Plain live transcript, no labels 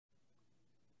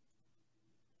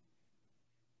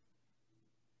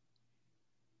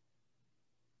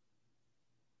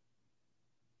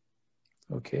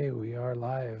Okay, we are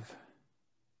live.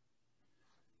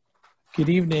 Good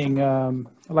evening. I'd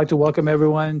like to welcome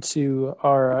everyone to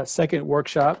our second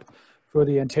workshop for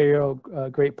the Ontario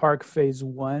Great Park Phase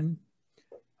 1.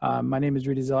 My name is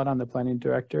Rudy Zellad. I'm the Planning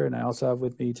Director, and I also have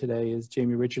with me today is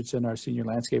Jamie Richardson, our Senior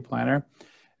Landscape Planner.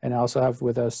 And I also have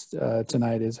with us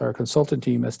tonight is our consultant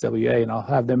team, SWA, and I'll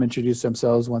have them introduce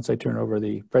themselves once I turn over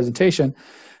the presentation.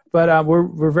 But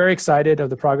we're very excited of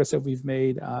the progress that we've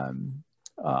made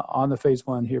on the Phase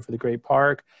 1 here for the Great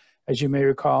Park. As you may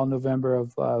recall, in November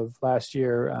of last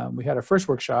year, we had our first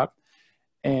workshop,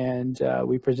 and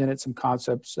we presented some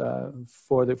concepts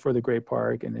for the Great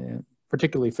Park, and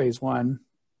particularly Phase 1.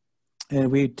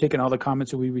 And we'd taken all the comments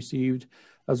that we received,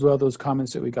 as well as those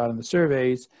comments that we got in the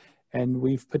surveys, and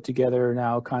we've put together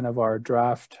now kind of our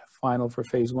draft final for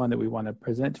Phase 1 that we want to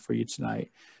present for you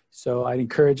tonight. So I'd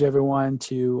encourage everyone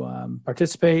to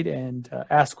participate and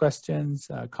ask questions,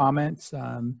 comments.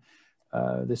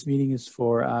 This meeting is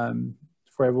for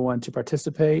everyone to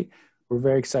participate. We're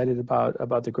very excited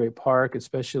about the Great Park,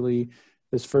 especially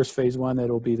this first Phase 1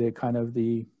 that'll be the kind of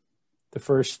the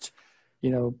first,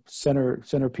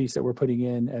 centerpiece that we're putting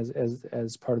in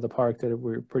as part of the park that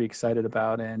we're pretty excited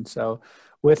about. And so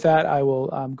with that, I will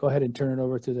go ahead and turn it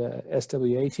over to the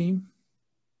SWA team.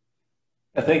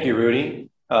 Thank you, Rudy.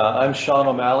 I'm Sean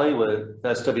O'Malley with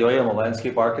SWA. I'm a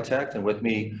landscape architect, and with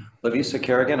me, Lavisa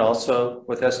Kerrigan, also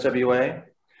with SWA.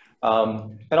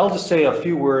 And I'll just say a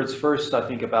few words first, I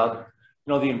think, about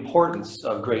the importance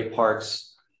of great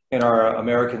parks in our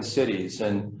American cities.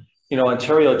 And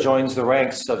Ontario joins the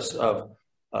ranks of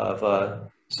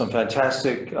some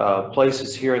fantastic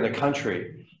places here in the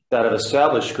country that have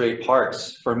established great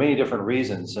parks for many different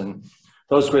reasons. And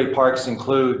those great parks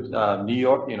include New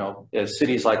York,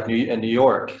 cities like New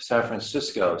York, San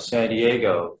Francisco, San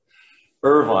Diego,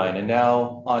 Irvine, and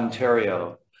now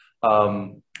Ontario.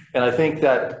 And I think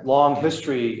that long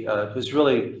history has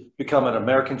really become an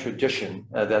American tradition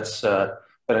that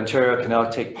Ontario can now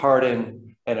take part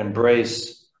in and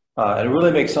embrace, and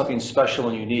really make something special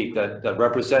and unique that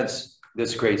represents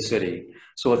this great city.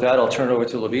 So with that, I'll turn it over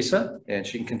to Lavisa, and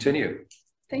she can continue.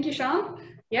 Thank you, Sean.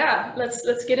 Yeah,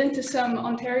 let's get into some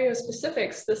Ontario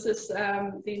specifics. This is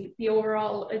the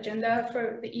overall agenda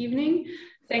for the evening.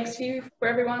 Thanks to you for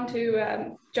everyone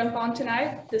to jump on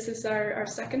tonight. This is our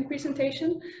second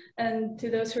presentation. And to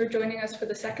those who are joining us for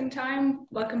the second time,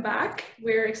 welcome back.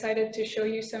 We're excited to show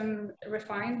you some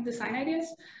refined design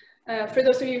ideas. For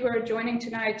those of you who are joining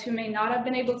tonight who may not have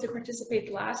been able to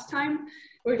participate last time,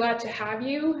 we're glad to have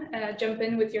you jump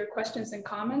in with your questions and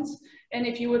comments. And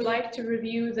if you would like to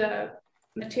review the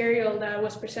material that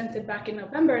was presented back in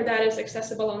November, that is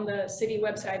accessible on the city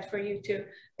website for you to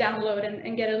download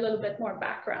and get a little bit more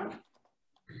background.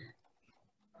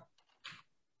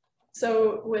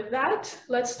 So with that,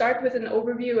 let's start with an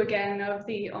overview again of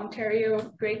the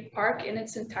Ontario Great Park in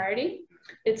its entirety.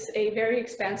 It's a very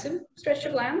expansive stretch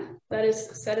of land that is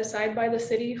set aside by the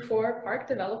city for park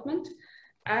development.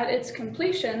 At its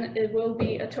completion, it will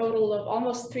be a total of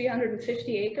almost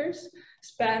 350 acres,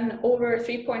 span over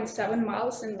 3.7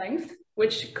 miles in length,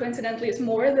 which coincidentally is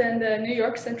more than the New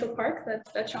York Central Park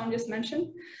that Sean just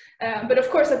mentioned. But of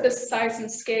course, at this size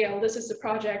and scale, this is a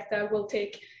project that will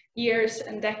take years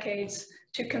and decades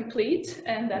to complete,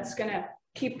 and that's going to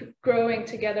keep growing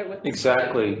together with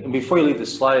exactly. And before you leave the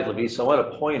slide, Lavisa, I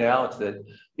want to point out that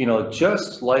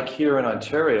just like here in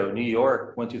Ontario, New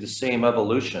York went through the same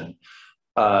evolution.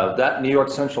 That New York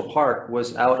Central Park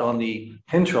was out on the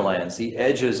hinterlands, the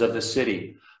edges of the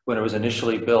city when it was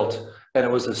initially built. And it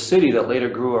was a city that later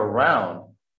grew around,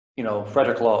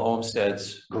 Frederick Law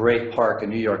Olmsted's great park in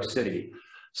New York City.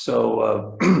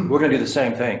 So we're going to do the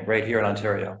same thing right here in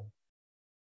Ontario.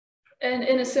 And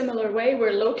in a similar way,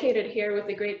 we're located here with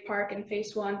the Great Park in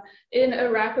Phase 1 in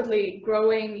a rapidly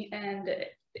growing and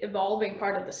evolving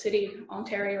part of the city,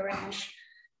 Ontario Ranch.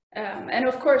 And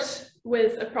of course,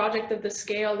 with a project of the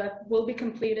scale that will be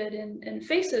completed in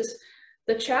phases,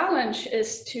 the challenge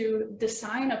is to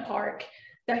design a park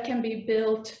that can be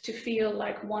built to feel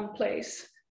like one place,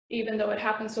 even though it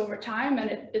happens over time and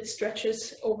it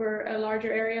stretches over a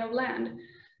larger area of land.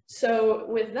 So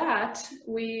with that,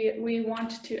 we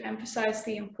want to emphasize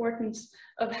the importance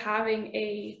of having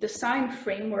a design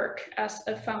framework as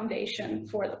a foundation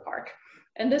for the park.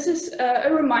 And this is a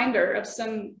reminder of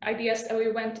some ideas that we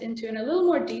went into in a little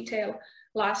more detail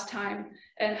last time,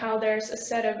 and how there's a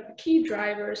set of key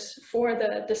drivers for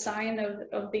the design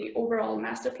of the overall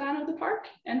master plan of the park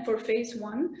and for Phase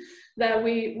 1 that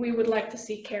we would like to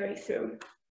see carry through.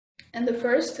 And the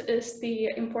first is the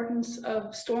importance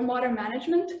of stormwater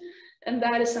management And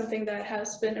that is something that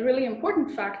has been a really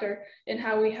important factor in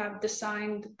how we have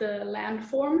designed the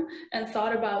landform and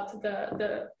thought about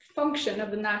the function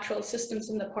of the natural systems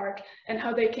in the park and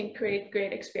how they can create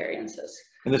great experiences.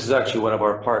 And this is actually one of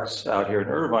our parks out here in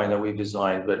Irvine that we've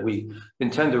designed, but we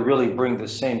intend to really bring the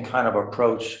same kind of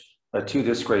approach to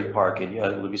this great park. And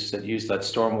Lavisa said, use that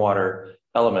stormwater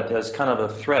element as kind of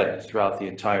a thread throughout the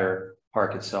entire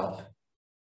park itself.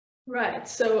 Right,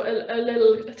 so a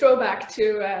little throwback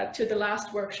to the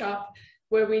last workshop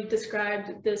where we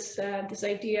described this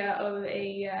idea of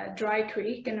a dry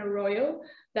creek, an arroyo,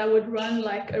 that would run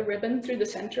like a ribbon through the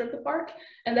center of the park,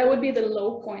 and that would be the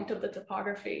low point of the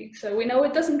topography. So we know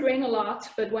it doesn't rain a lot,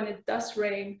 but when it does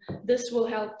rain, this will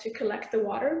help to collect the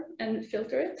water and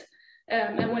filter it.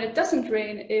 And when it doesn't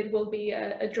rain, it will be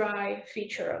a dry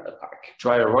feature of the park.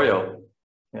 Dry arroyo,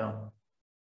 yeah.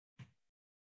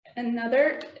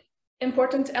 Another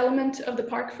important element of the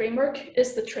park framework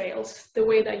is the trails, the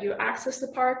way that you access the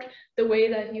park, the way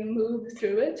that you move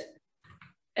through it,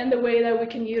 and the way that we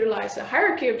can utilize a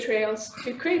hierarchy of trails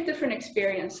to create different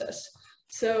experiences.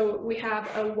 So we have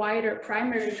a wider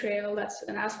primary trail that's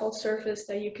an asphalt surface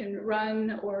that you can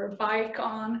run or bike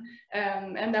on,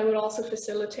 and that would also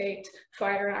facilitate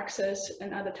fire access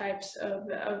and other types of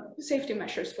safety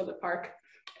measures for the park.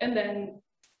 And then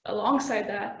alongside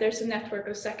that, there's a network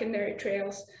of secondary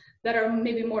trails that are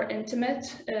maybe more intimate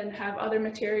and have other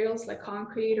materials like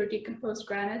concrete or decomposed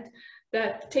granite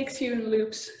that takes you in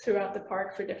loops throughout the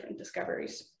park for different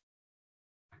discoveries.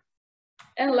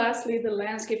 And lastly, the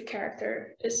landscape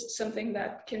character is something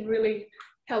that can really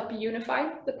help unify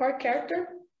the park character.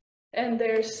 And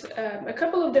there's a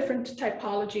couple of different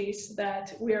typologies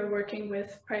that we are working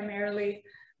with primarily,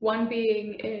 one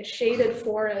being a shaded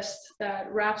forest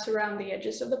that wraps around the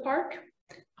edges of the park.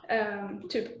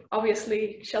 To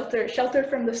obviously shelter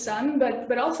from the sun,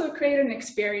 but also create an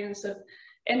experience of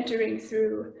entering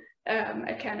through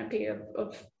a canopy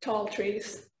of tall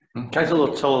trees. Can I tell a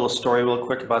little story real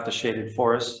quick about the shaded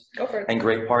forest and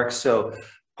great parks? So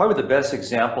probably the best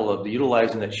example of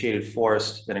utilizing that shaded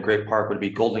forest in a great park would be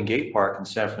Golden Gate Park in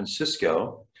San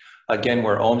Francisco. Again,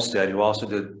 where Olmsted, who also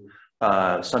did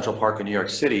Central Park in New York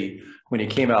City, when he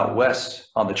came out west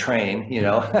on the train, you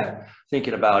know,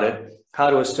 thinking about it, how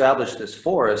to establish this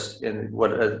forest in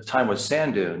what at the time was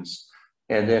sand dunes.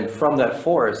 And then from that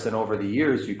forest, and over the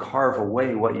years, you carve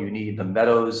away what you need, the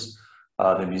meadows,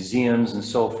 the museums and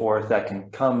so forth that can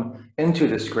come into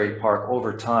this great park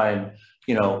over time,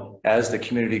 you know, as the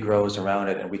community grows around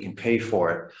it and we can pay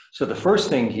for it. So the first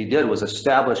thing he did was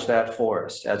establish that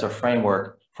forest as a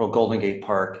framework for Golden Gate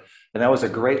Park. And that was a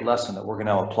great lesson that we're going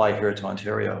to apply here to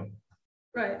Ontario.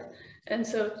 Right. And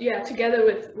so, yeah,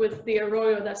 together with the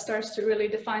arroyo, that starts to really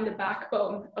define the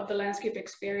backbone of the landscape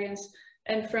experience.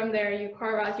 And from there, you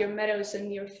carve out your meadows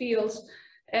and your fields.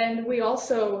 And we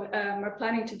also are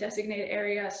planning to designate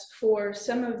areas for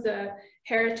some of the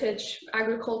heritage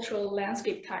agricultural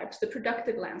landscape types, the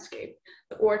productive landscape,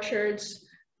 the orchards,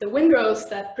 the windrows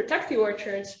that protect the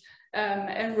orchards,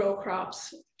 and row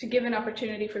crops, to give an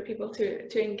opportunity for people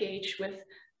to engage with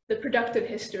the productive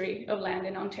history of land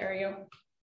in Ontario.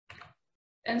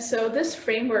 And so this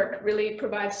framework really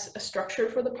provides a structure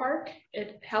for the park.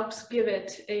 It helps give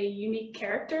it a unique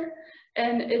character,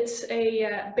 and it's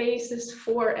a basis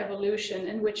for evolution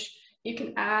in which you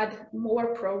can add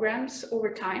more programs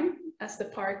over time as the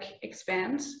park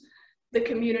expands, the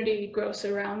community grows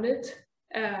around it,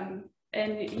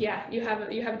 and yeah, you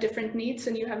have different needs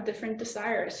and you have different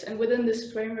desires. And within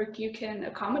this framework, you can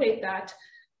accommodate that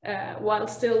while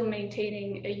still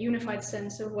maintaining a unified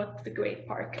sense of what the Great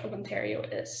Park of Ontario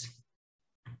is.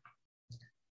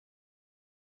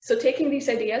 So taking these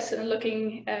ideas and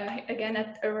looking again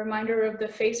at a reminder of the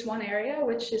Phase 1 area,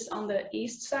 which is on the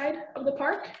east side of the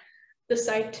park, the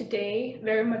site today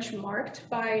very much marked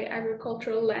by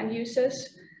agricultural land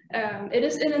uses. It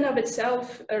is in and of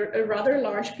itself a rather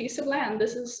large piece of land.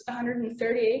 This is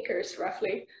 130 acres,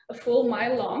 roughly, a full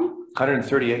mile long.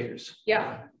 130 acres.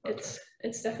 Yeah,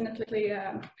 it's definitely,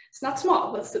 it's not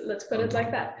small, let's put it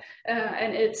like that.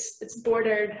 And it's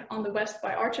bordered on the west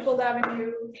by Archibald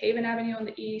Avenue, Haven Avenue on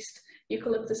the east,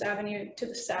 Eucalyptus Avenue to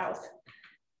the south.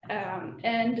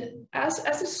 And as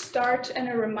a start and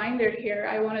a reminder here,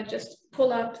 I want to just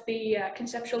pull up the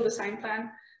conceptual design plan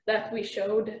that we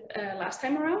showed last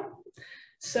time around.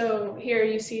 So here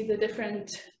you see the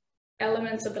different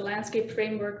elements of the landscape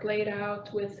framework laid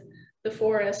out with the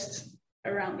forest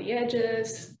around the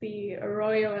edges, the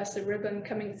arroyo as a ribbon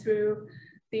coming through,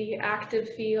 the active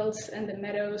fields and the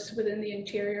meadows within the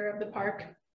interior of the park.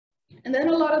 And then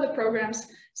a lot of the programs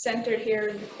centered here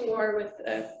in the core with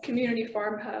a community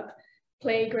farm hub,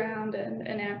 playground and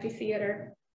an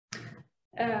amphitheater.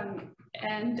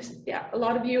 And yeah, a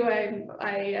lot of you,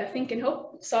 I think and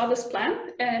hope, saw this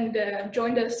plan and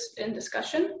joined us in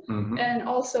discussion, and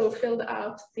also filled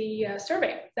out the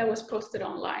survey that was posted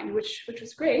online, which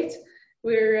was great.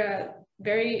 We're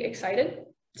very excited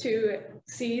to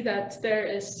see that there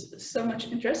is so much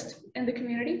interest in the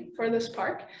community for this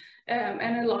park,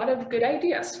 and a lot of good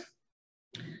ideas.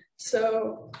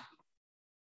 So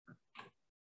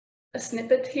a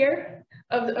snippet here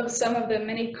of some of the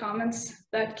many comments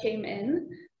that came in.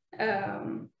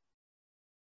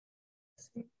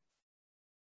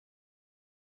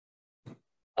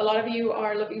 A lot of you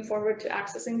are looking forward to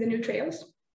accessing the new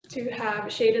trails, to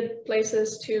have shaded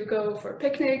places to go for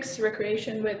picnics,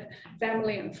 recreation with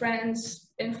family and friends,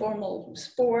 informal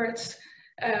sports.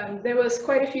 There was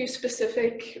quite a few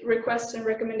specific requests and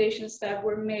recommendations that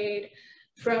were made,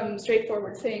 from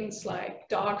straightforward things like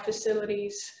dog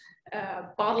facilities,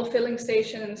 bottle filling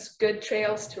stations, good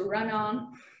trails to run on.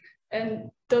 And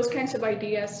those kinds of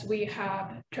ideas we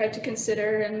have tried to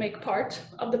consider and make part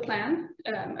of the plan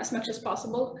as much as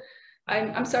possible.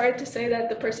 I'm sorry to say that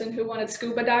the person who wanted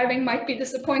scuba diving might be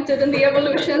disappointed in the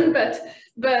evolution,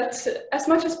 but as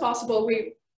much as possible,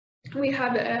 we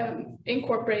have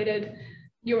incorporated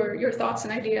your thoughts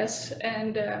and ideas,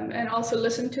 and also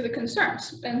listened to the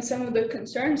concerns. And some of the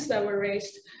concerns that were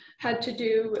raised had to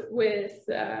do with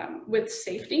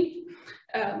safety,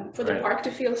 for the park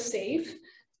to feel safe,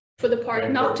 for the park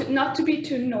not to be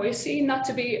too noisy, not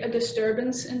to be a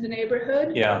disturbance in the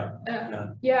neighborhood. Yeah,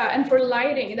 and for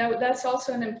lighting, that's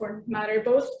also an important matter,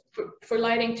 both for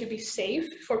lighting to be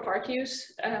safe for park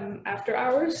use after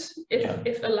hours,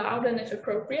 if allowed and if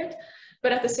appropriate,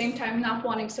 but at the same time not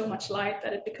wanting so much light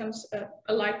that it becomes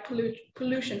a light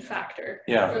pollution factor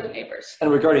for the neighbors.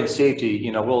 And regarding safety,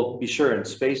 we'll be sure and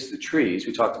space the trees.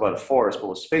 We talked about a forest, but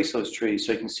we'll space those trees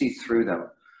so you can see through them.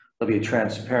 There'll be a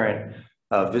transparent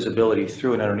visibility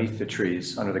through and underneath the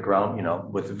trees, under the ground,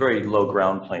 with a very low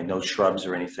ground plane, no shrubs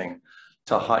or anything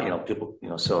to hide, people,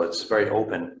 so it's very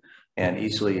open and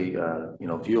easily,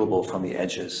 viewable from the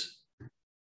edges.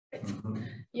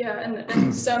 Yeah,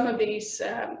 and some of these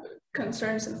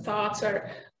concerns and thoughts are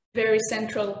very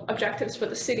central objectives for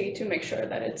the city, to make sure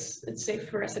that it's safe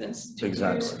for residents to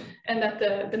use, and that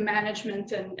the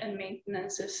management and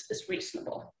maintenance is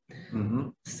reasonable.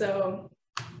 So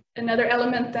another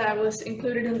element that was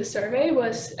included in the survey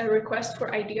was a request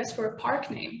for ideas for a park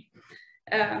name.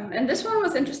 And this one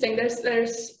was interesting.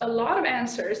 There's a lot of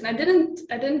answers, and I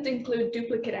didn't include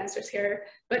duplicate answers here,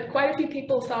 but quite a few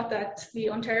people thought that the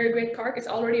Ontario Great Park is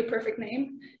already a perfect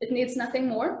name. It needs nothing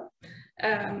more.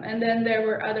 And then there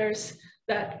were others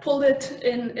that pulled it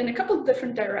in a couple of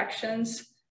different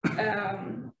directions.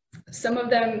 Some of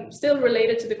them still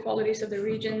related to the qualities of the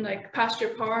region, like Pasture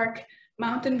Park,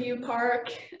 Mountain View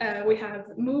Park, we have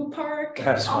Moo Park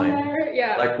on there.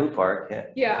 Yeah, like Moo Park.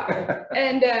 Yeah.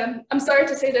 And I'm sorry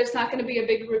to say there's not going to be a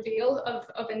big reveal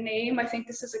of a name. I think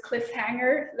this is a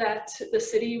cliffhanger that the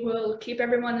city will keep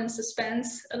everyone in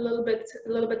suspense a little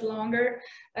bit longer.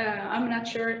 I'm not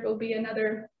sure if it will be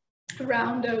another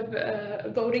round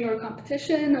of voting or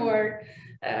competition, or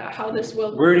how this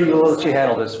will. Rudy will let you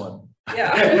handle this one.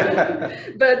 Yeah.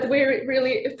 But we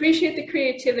really appreciate the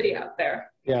creativity out there.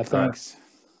 Yeah, thanks.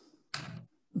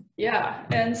 Yeah,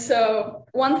 and so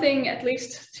one thing, at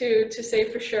least to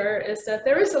say for sure, is that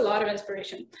there is a lot of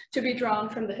inspiration to be drawn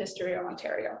from the history of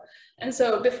Ontario. And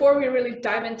so before we really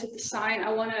dive into the design,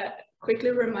 I want to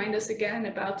quickly remind us again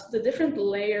about the different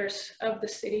layers of the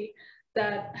city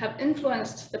that have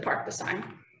influenced the park design,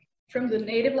 from the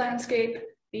native landscape,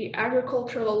 the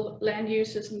agricultural land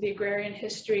uses, and the agrarian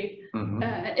history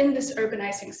in this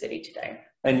urbanizing city today.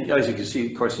 And as you can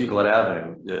see, of course, Euclid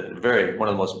Avenue, one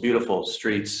of the most beautiful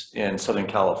streets in Southern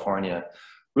California,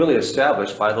 really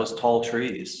established by those tall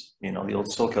trees, the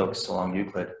old silk oaks along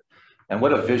Euclid. And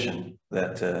what a vision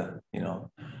that,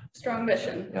 Strong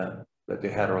vision. Yeah, that they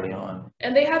had early on.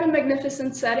 And they had a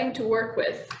magnificent setting to work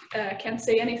with. Can't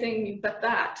say anything but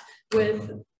that,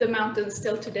 with the mountains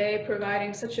still today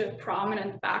providing such a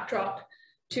prominent backdrop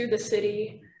to the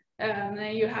city.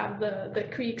 Then you have the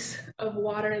creeks of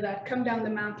water that come down the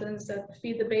mountains that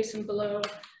feed the basin below.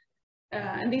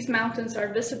 And these mountains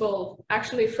are visible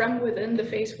actually from within the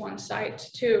Phase 1 site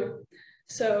too.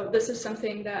 So this is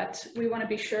something that we want to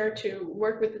be sure to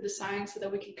work with the design so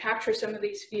that we can capture some of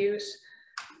these views.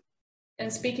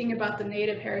 And speaking about the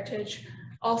native heritage,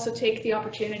 also take the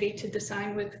opportunity to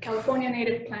design with California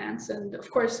native plants, and of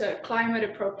course a climate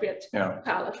appropriate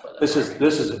palette for them. This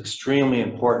is extremely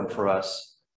important for us.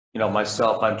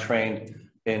 Myself, I'm trained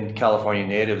in California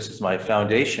natives as my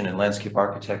foundation in landscape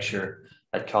architecture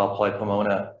at Cal Poly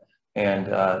Pomona. And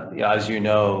yeah, as you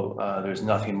know, there's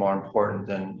nothing more important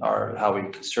than how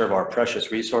we conserve our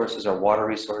precious resources, our water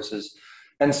resources,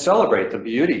 and celebrate the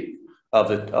beauty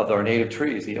of our native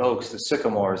trees, the oaks, the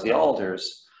sycamores, the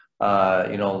alders,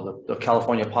 you know, the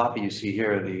California poppy you see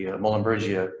here, the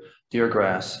Muhlenbergia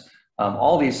deergrass.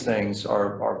 All these things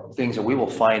are things that we will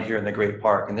find here in the Great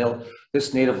Park, and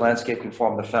this native landscape can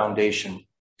form the foundation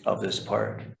of this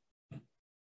park.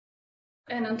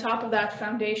 And on top of that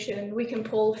foundation, we can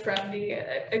pull from the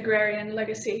agrarian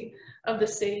legacy of the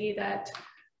city that,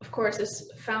 of course, is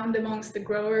found amongst the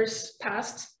growers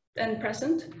past and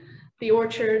present, the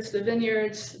orchards, the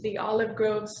vineyards, the olive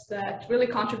groves that really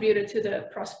contributed to the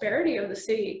prosperity of the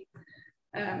city.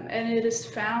 And it is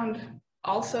found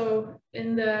also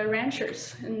in the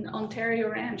ranchers, in Ontario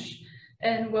Ranch,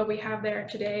 and what we have there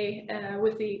today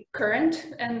with the current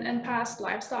and past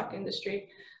livestock industry,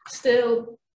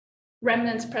 still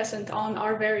remnants present on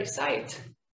our very site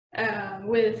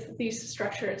with these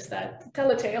structures that tell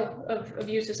a tale of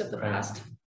uses of the past.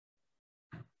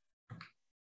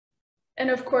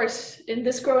 And of course, in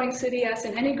this growing city, as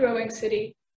in any growing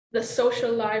city, the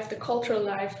social life, the cultural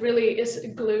life really is a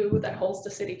glue that holds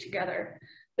the city together.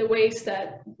 The ways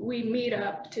that we meet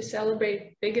up to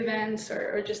celebrate big events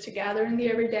or just to gather in the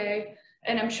everyday.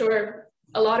 And I'm sure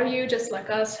a lot of you, just like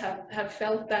us, have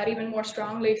felt that even more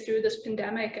strongly through this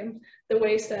pandemic and the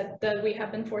ways that we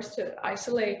have been forced to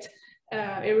isolate.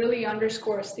 It really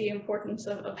underscores the importance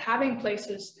of having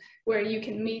places where you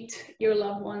can meet your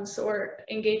loved ones or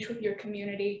engage with your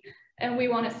community. And we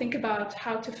want to think about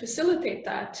how to facilitate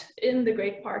that in the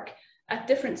Great Park at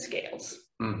different scales.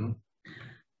 Mm-hmm.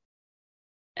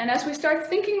 And as we start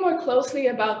thinking more closely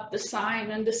about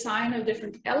design and design of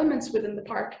different elements within the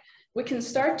park, we can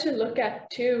start to look at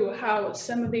too how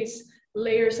some of these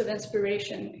layers of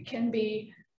inspiration can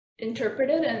be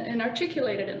interpreted and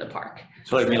articulated in the park.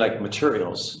 So I mean like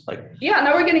materials, like. Yeah,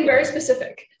 now we're getting very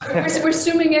specific. We're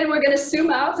zooming in, we're going to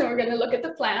zoom out, and we're going to look at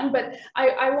the plan. But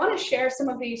I want to share some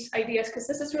of these ideas because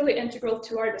this is really integral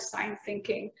to our design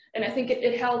thinking. And I think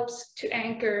it helps to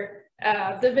anchor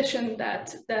the vision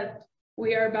that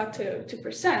we are about to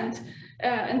present.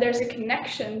 And there's a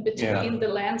connection between the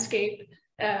landscape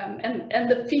and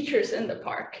the features in the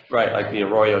park. Right, like the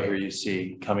arroyo here you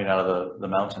see coming out of the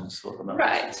mountains.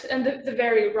 Right, and the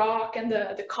very rock and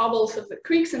the cobbles of the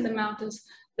creeks in the mountains,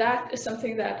 that is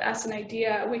something that as an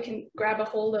idea we can grab a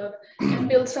hold of and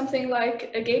build something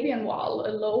like a gabion wall,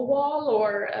 a low wall,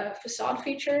 or a facade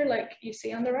feature like you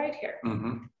see on the right here.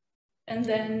 Mm-hmm. And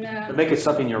then make it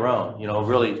something your own, you know,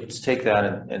 really take that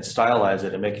and stylize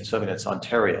it and make it something that's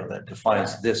Ontario, that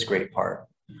defines this great park.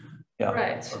 Yeah.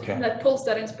 Right. Okay. And that pulls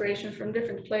that inspiration from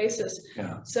different places.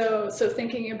 Yeah. So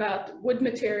thinking about wood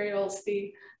materials,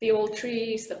 the old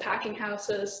trees, the packing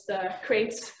houses, the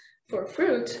crates for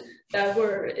fruit that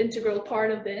were an integral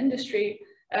part of the industry.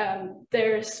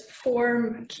 There's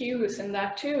form cues in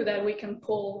that too that we can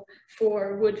pull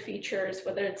for wood features,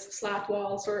 whether it's slat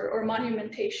walls or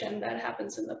monumentation that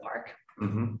happens in the park.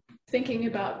 Mm-hmm. Thinking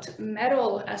about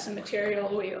metal as a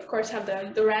material, we of course have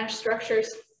the ranch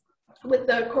structures with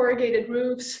the corrugated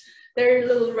roofs. They're a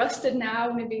little rusted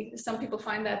now. Maybe some people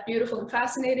find that beautiful and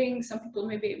fascinating. Some people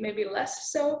maybe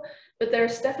less so, but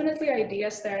there's definitely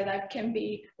ideas there that can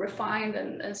be refined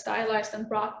and stylized and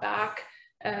brought back,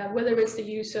 whether it's the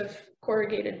use of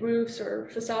corrugated roofs or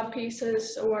facade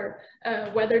pieces or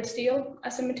weathered steel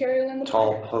as a material in the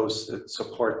tall park. Posts that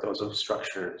support those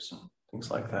structures and things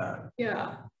like that.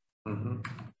 Yeah. Mm-hmm.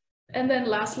 And then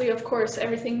lastly, of course,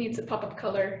 everything needs a pop-up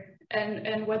color.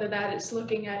 And whether that is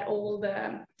looking at old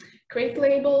crate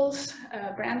labels,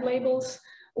 brand labels,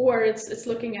 or it's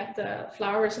looking at the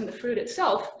flowers and the fruit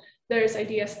itself, there's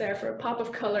ideas there for a pop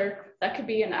of color that could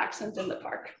be an accent in the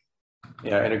park.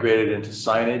 Yeah, integrated into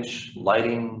signage,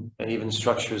 lighting, and even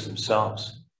structures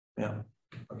themselves. Yeah,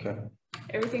 okay.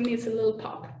 Everything needs a little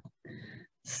pop.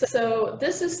 So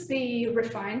this is the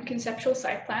refined conceptual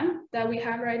site plan that we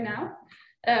have right now.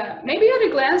 Maybe at a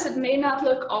glance, it may not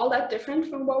look all that different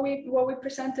from what we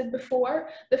presented before.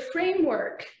 The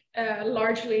framework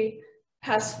largely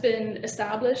has been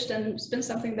established, and it's been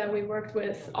something that we worked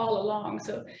with all along.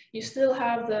 So you still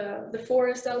have the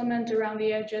forest element around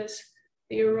the edges,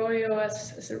 the arroyo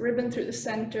as a ribbon through the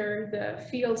center, the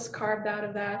fields carved out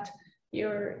of that,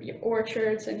 your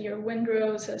orchards and your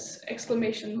windrows as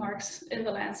exclamation marks in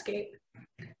the landscape.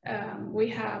 We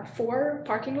have 4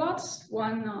 parking lots,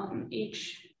 1 on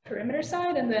each perimeter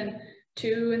side and then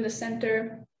 2 in the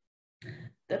center.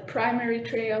 The primary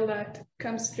trail that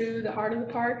comes through the heart of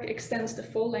the park extends the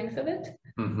full length of it.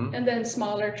 Mhm. and then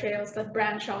smaller trails that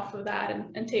branch off of that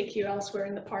and take you elsewhere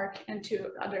in the park and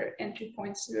to other entry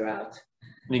points throughout.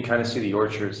 And you kind of see the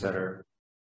orchards that are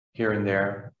here and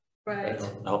there. Right.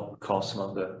 That'll help recall some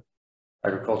of the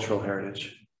agricultural heritage.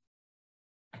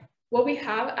 What we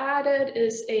have added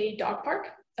is a dog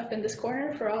park up in this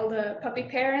corner for all the puppy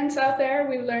parents out there.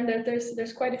 We've learned that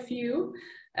there's quite a few,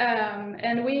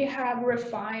 and we have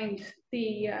refined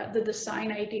the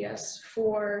design ideas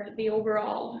for the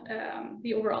overall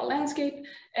landscape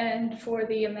and for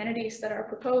the amenities that are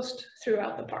proposed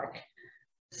throughout the park.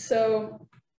 So,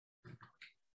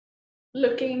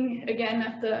 looking again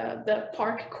at the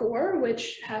park core,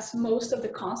 which has most of the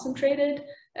concentrated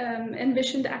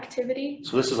envisioned activity.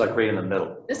 So this is like right in the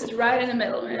middle. This is right in the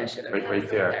middle. I should have Right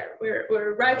there.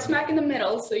 We're right smack in the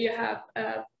middle. So you have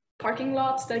parking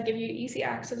lots that give you easy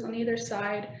access on either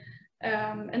side.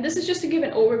 And this is just to give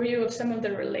an overview of some of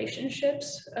the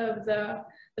relationships of the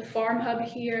farm hub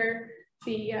here,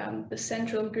 the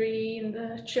central green,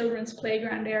 the children's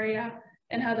playground area,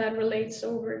 and how that relates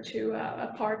over to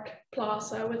a park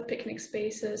plaza with picnic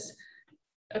spaces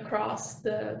across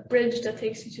the bridge that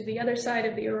takes you to the other side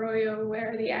of the Arroyo,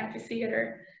 where the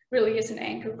amphitheater really is an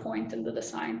anchor point in the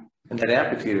design. And that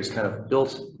amphitheater is kind of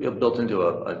built into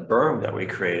a berm that we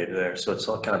created there. So it's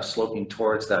all kind of sloping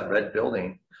towards that red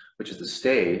building, which is the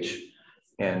stage.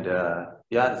 And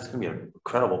yeah, it's gonna be an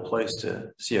incredible place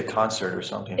to see a concert or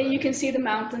something. And you can see the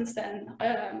mountains then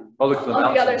Look at the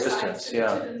on the other mountains side, distance,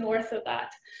 yeah. to the north of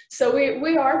that. So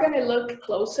we are going to look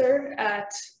closer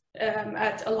at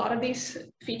a lot of these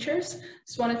features.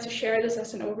 Just wanted to share this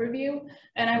as an overview,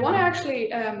 and I want to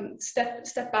actually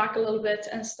step back a little bit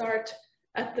and start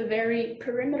at the very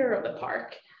perimeter of the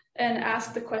park and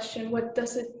ask the question: what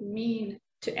does it mean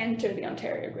to enter the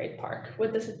Ontario Great Park?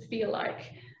 What does it feel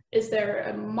like? Is there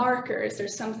a marker? Is there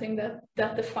something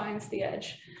that defines the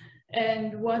edge?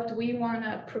 And what we want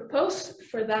to propose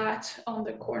for that on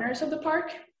the corners of the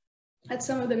park, at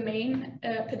some of the main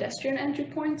pedestrian entry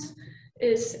points,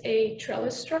 is a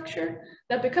trellis structure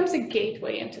that becomes a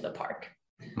gateway into the park.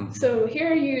 Mm-hmm. So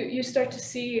here you start to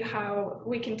see how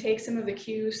we can take some of the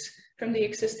cues from the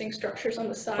existing structures on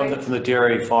the side. From the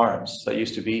dairy farms that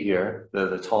used to be here,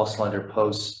 the tall, slender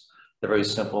posts, the very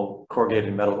simple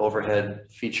corrugated metal overhead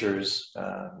features,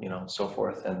 you know, and so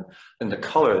forth, and the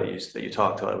color that you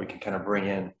talked about, we can kind of bring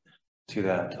in to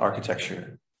that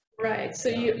architecture. Right. So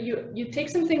you take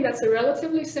something that's a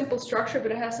relatively simple structure,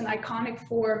 but it has an iconic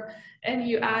form, and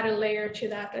you add a layer to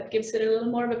that gives it a little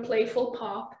more of a playful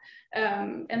pop,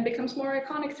 and becomes more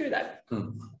iconic through that.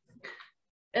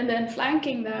 And then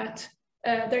flanking that,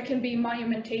 there can be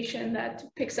monumentation that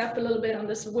picks up a little bit on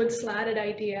this wood slatted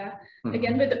idea.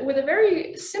 Again, with a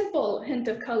very simple hint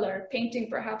of color, painting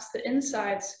perhaps the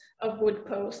insides of wood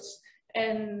posts,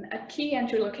 and at key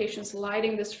entry locations,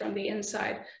 lighting this from the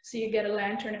inside. So you get a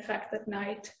lantern effect at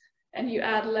night, and you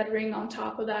add lettering on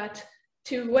top of that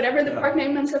to whatever the park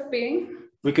name ends up being.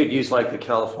 We could use like the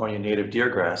California native deer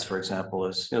grass, for example.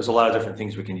 There's a lot of different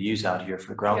things we can use out here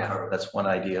for ground cover. That's one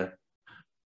idea.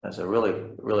 That's a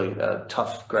really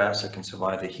tough grass that can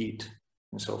survive the heat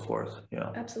and so forth.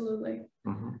 Yeah, absolutely.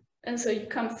 And so you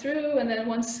come through, and then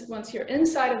once you're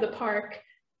inside of the park,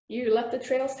 you let the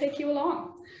trails take you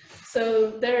along.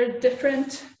 So there are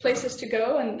different places to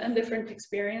go and different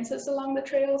experiences along the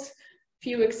trails.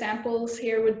 Few examples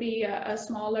here would be a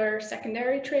smaller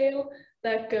secondary trail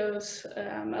that goes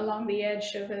along the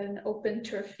edge of an open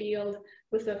turf field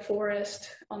with a forest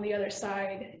on the other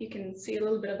side. You can see a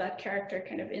little bit of that character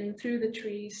kind of in through the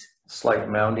trees. Slight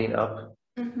mounding up,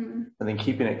 and then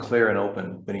keeping it clear and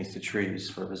open beneath the trees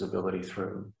for visibility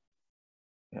through.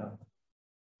 Yeah.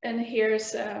 And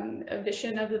here's a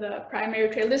vision of the primary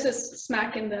trail. This is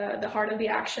smack in the heart of the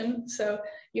action. So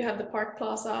you have the park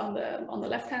plaza on the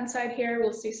left-hand side here.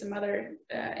 We'll see some other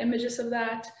images of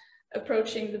that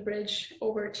approaching the bridge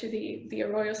over to the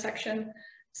Arroyo section.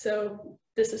 So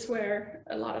this is where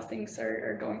a lot of things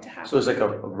are going to happen. So it's like a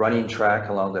running track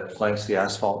along that flanks the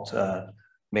asphalt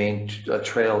main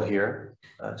trail here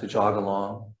to jog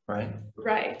along, right?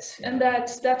 Right, and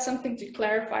that's something to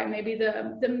clarify. Maybe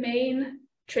the main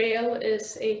trail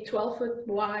is a 12-foot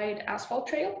wide asphalt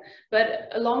trail, but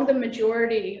along the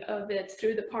majority of it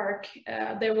through the park,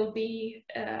 there will be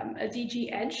a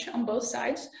DG edge on both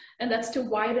sides, and that's to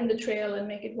widen the trail and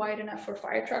make it wide enough for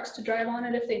fire trucks to drive on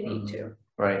it if they need to.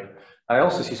 Right. I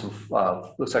also see some,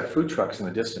 looks like food trucks in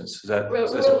the distance. Is that?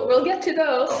 We'll get to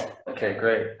those. Oh, okay,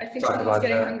 great. I think someone's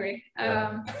getting hungry.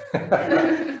 Yeah.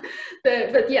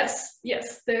 But yes,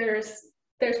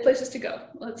 there's places to go.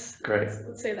 Let's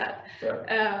say that.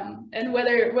 Yeah. And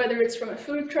whether it's from a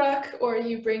food truck or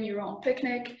you bring your own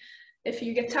picnic, If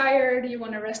you get tired, you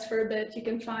want to rest for a bit, you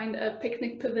can find a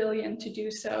picnic pavilion to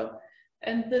do so.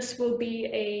 And this will be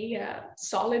a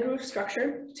solid roof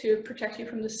structure to protect you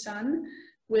from the sun,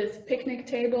 with picnic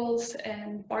tables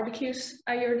and barbecues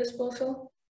at your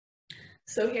disposal.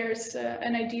 So here's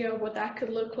an idea of what that could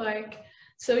look like.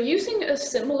 So using a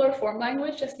similar form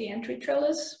language as the entry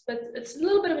trellis, but it's a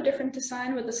little bit of a different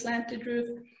design with a slanted roof.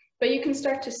 But you can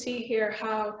start to see here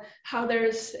how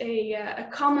there's a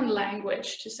common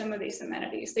language to some of these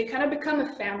amenities. They kind of become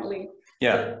a family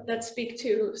that speak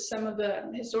to some of the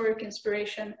historic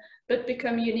inspiration, but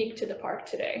become unique to the park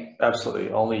today. Absolutely.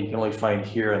 You can only find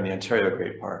here in the Ontario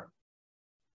Great Park.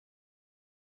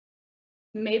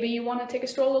 Maybe you want to take a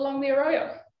stroll along the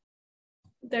Arroyo.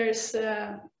 There's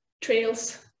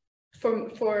trails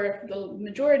for the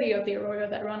majority of the Arroyo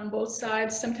that run on both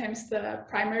sides, sometimes the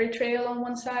primary trail on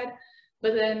one side,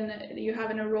 but then you have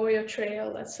an Arroyo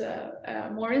trail that's a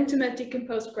more intimate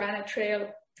decomposed granite trail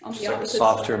on the opposite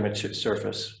softer side.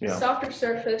 surface. Yeah. Softer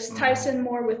surface, ties in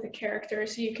more with the character,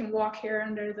 so you can walk here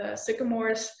under the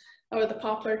sycamores or the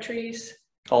poplar trees.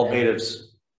 All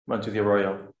natives run through the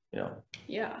Arroyo.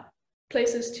 Yeah,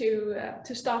 places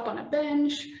to stop on a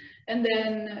bench, and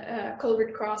then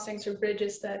culvert crossings or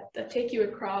bridges that take you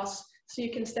across, so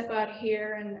you can step out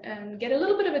here and get a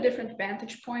little bit of a different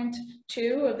vantage point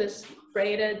too of this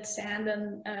braided sand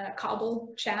and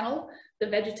cobble channel, the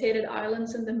vegetated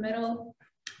islands in the middle.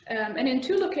 And in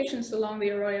two locations along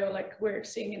the Arroyo, like we're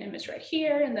seeing an image right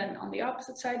here, and then on the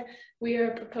opposite side, we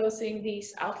are proposing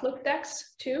these outlook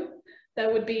decks too.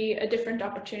 That would be a different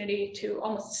opportunity to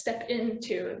almost step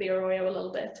into the Arroyo a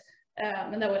little bit.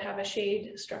 And that would have a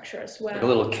shade structure as well. Like a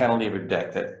little cantilever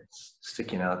deck that's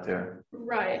sticking out there.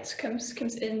 Right, comes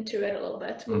into it a little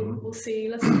bit. We'll see.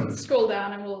 Let's scroll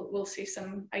down and we'll see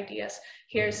some ideas.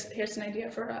 Here's an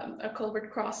idea for a culvert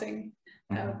crossing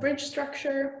bridge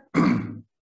structure.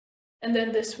 And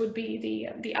then this would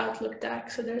be the outlook deck.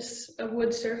 So there's a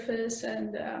wood surface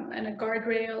and a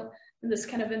guardrail. And this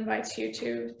kind of invites you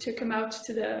to come out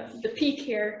to the peak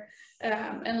here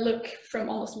and look from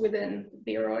almost within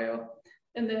the Arroyo,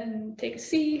 and then take a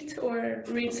seat or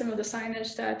read some of the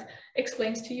signage that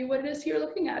explains to you what it is you're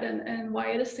looking at and why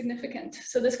it is significant.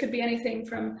 So this could be anything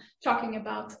from talking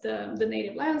about the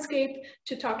native landscape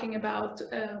to talking about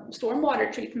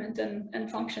stormwater treatment and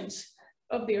functions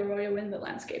of the Arroyo in the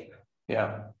landscape.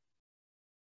 Yeah.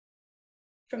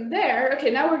 From there, okay,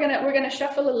 now we're gonna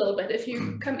shuffle a little bit. If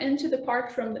you come into the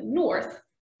park from the north,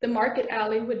 the market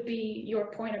alley would be your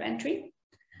point of entry.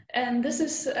 And this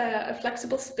is a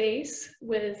flexible space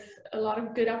with a lot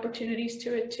of good opportunities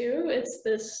to it too. It's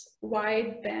this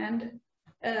wide band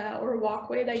or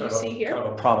walkway that you see here. Kind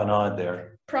of a promenade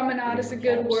there. Promenade is a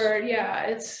good word. Yeah,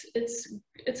 it's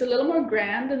a little more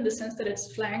grand in the sense that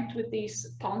it's flanked with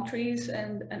these palm trees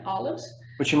and olives.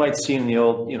 Which you might see in the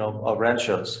old,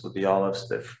 ranchos with the olives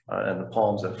and the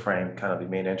palms that frame kind of the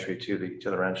main entry to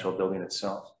the rancho building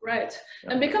itself. Right,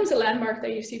 and becomes a landmark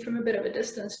that you see from a bit of a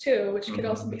distance too, which could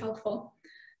also be helpful.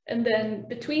 And then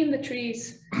between the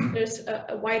trees, there's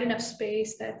a wide enough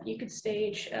space that you could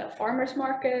stage a farmer's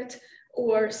market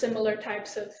or similar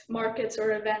types of markets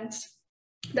or events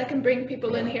that can bring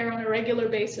people in here on a regular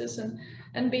basis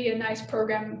and be a nice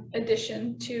program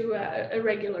addition to a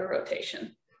regular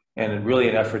rotation. And really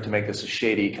an effort to make this a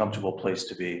shady, comfortable place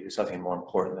to be. There's nothing more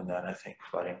important than that, I think,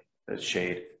 providing the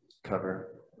shade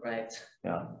cover. Right.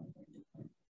 Yeah.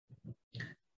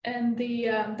 And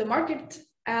the market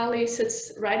alley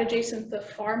sits right adjacent to the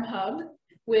farm hub,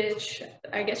 which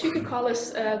I guess you could call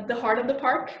this the heart of the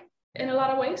park in a lot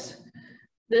of ways.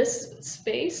 This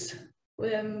space,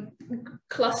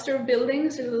 cluster of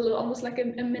buildings, almost like a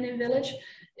mini village.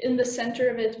 In the center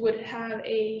of it would have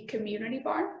a community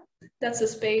barn. That's a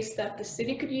space that the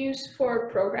city could use for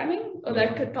programming, or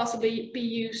that could possibly be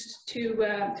used to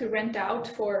rent out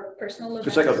for personal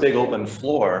events. It's like a big open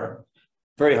floor,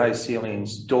 very high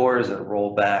ceilings, doors that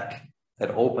roll back, that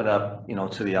open up,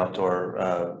 to the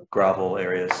outdoor gravel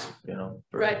areas,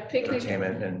 right,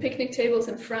 picnic tables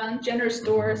in front, generous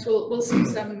doors. We'll see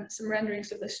some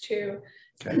renderings of this too.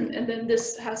 Okay. And then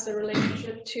this has a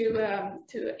relationship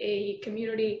to a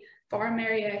community farm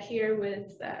area here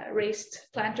with raised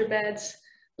planter beds,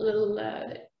 a little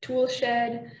tool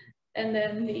shed, and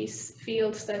then these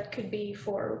fields that could be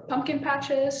for pumpkin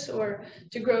patches or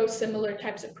to grow similar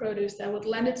types of produce that would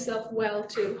lend itself well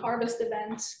to harvest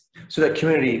events. So that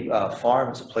community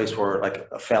farm is a place where like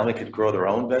a family could grow their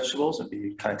own vegetables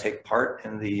and kind of take part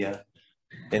in the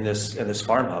in this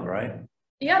farm hub, right?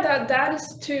 Yeah, that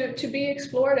is to be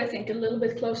explored. I think a little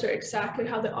bit closer exactly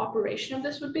how the operation of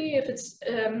this would be. If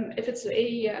it's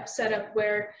a setup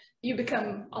where you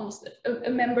become almost a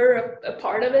member, a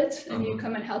part of it, and you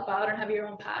come and help out and have your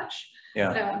own patch.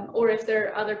 Yeah. Or if there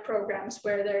are other programs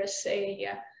where there's a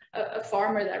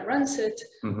farmer that runs it,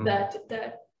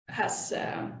 that has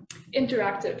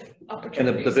interactive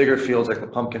opportunities. And the bigger fields like the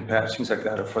pumpkin patch, things like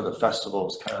that are for the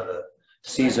festivals, kind of the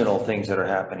seasonal things that are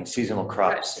happening, seasonal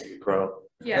crops that you grow.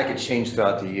 Yeah. That could change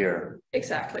throughout the year.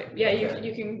 Exactly. Yeah,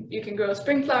 you can grow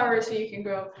spring flowers, so you can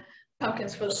grow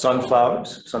pumpkins for the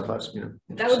sunflowers, you know.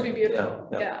 That would be beautiful.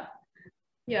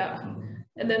 Yeah.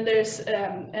 And then there's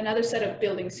another set of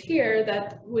buildings here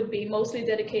that would be mostly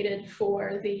dedicated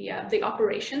for the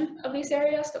operation of these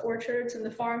areas, the orchards and the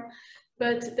farm.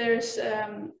 But there's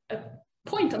a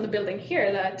point on the building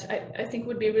here that I think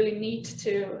would be really neat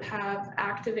to have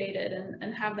activated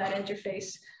and have that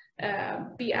interface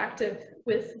be active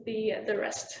with the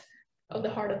rest of the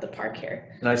heart of the park here.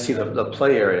 And I see the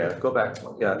play area. Go back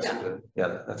to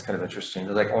that's kind of interesting.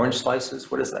 They're like orange slices.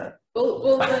 What is that?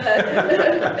 We're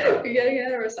getting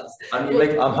ahead of ourselves.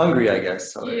 I'm hungry, I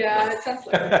guess. So. Yeah, it sounds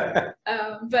like that.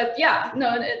 But yeah, no,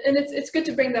 and it's good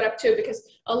to bring that up too, because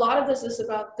a lot of this is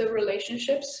about the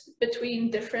relationships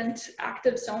between different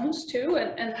active zones too,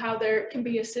 and how there can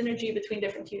be a synergy between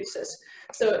different uses.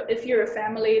 So if you're a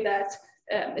family that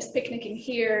is picnicking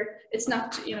here, it's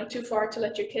not too far to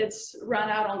let your kids run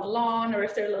out on the lawn, or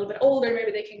if they're a little bit older,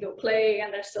 maybe they can go play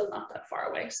and they're still not that far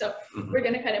away. So we're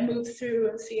going to kind of move through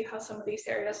and see how some of these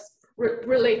areas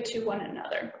relate to one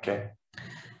another. Okay.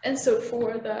 And so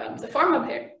for the farm up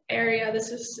area, this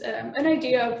is an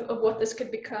idea of what this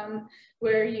could become,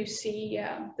 where you see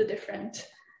the different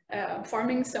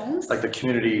farming zones. Like the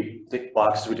community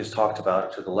boxes we just talked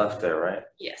about to the left there, right?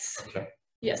 Yes. Okay.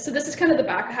 Yeah, so this is kind of the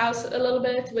back house a little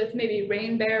bit, with maybe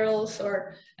rain barrels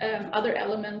or other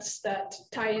elements that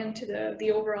tie into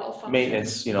the overall function.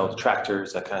 Maintenance,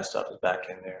 tractors, that kind of stuff is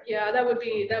back in there. Yeah, that would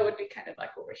be kind of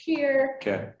like over here.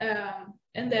 Okay.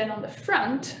 And then on the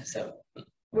front, so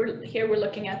we're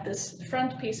looking at this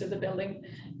front piece of the building.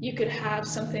 You could have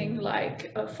something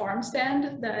like a farm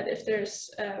stand that if there's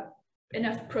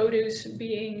enough produce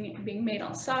being made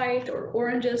on site, or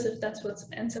oranges, if that's what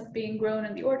ends up being grown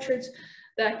in the orchards,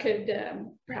 that could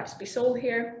perhaps be sold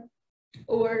here,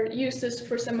 or use this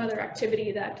for some other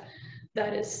activity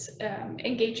that is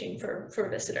engaging for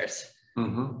visitors.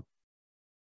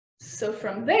 So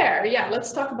from there,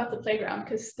 let's talk about the playground,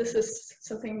 because this is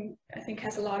something I think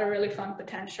has a lot of really fun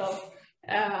potential.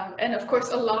 And of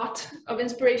course, a lot of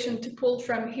inspiration to pull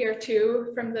from here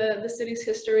too, from the city's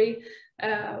history.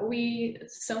 We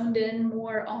zoned in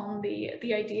more on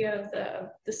the idea of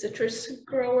the citrus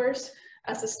growers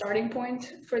as a starting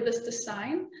point for this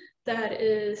design. That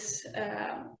is,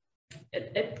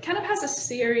 it kind of has a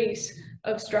series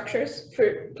of structures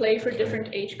for play for different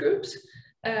age groups,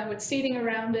 with seating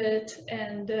around it,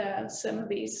 and some of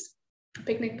these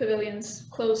picnic pavilions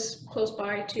close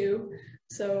by too.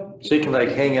 So you can like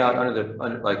hang out under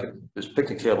like there's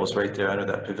picnic tables right there under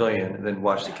that pavilion, and then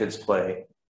watch the kids play,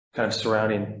 kind of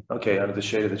surrounding, under the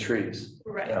shade of the trees.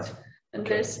 Right. Yeah. And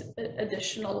there's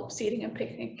additional seating and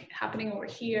picnic happening over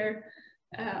here.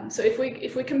 So if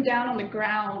we come down on the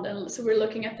ground, and so we're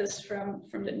looking at this from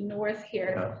the north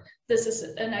here, this is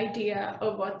an idea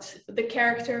of what the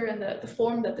character and the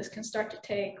form that this can start to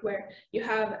take, where you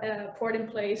have a poured in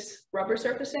place rubber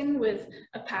surfacing with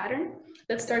a pattern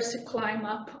that starts to climb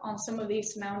up on some of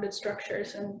these mounded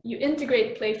structures, and you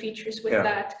integrate play features with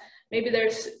that. Maybe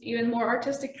there's even more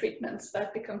artistic treatments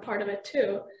that become part of it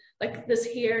too. Like this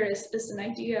here is an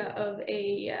idea of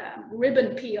a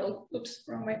ribbon peel. Oops,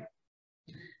 wrong way.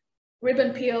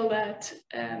 Ribbon peel that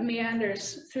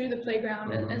meanders through the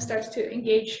playground and starts to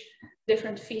engage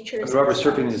different features. The rubber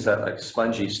surfing is that like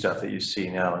spongy stuff that you see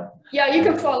now. Yeah, you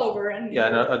can fall over and.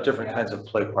 Yeah, and different kinds of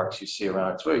play parks you see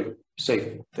around. It's a very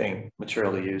safe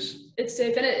material to use. It's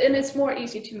safe, and it's more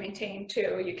easy to maintain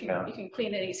too. You can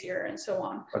clean it easier and so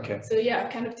on. Okay. So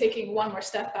kind of taking one more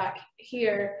step back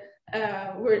here,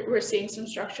 we're seeing some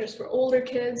structures for older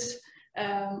kids.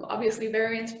 Obviously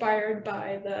very inspired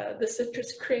by the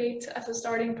citrus crate as a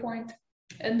starting point.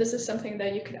 And this is something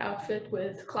that you could outfit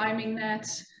with climbing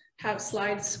nets, have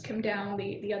slides come down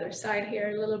the other side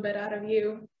here a little bit out of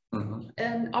view,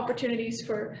 and opportunities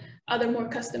for other more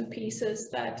custom pieces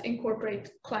that incorporate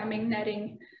climbing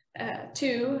netting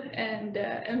too,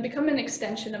 and become an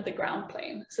extension of the ground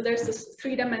plane. So there's this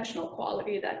three-dimensional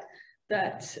quality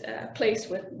that plays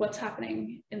with what's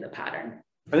happening in the pattern.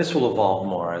 And this will evolve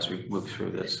more as we move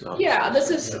through this.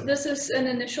 This is an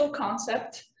initial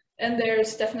concept, and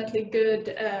there's definitely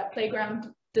good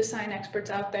playground design experts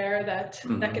out there that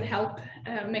can help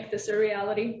make this a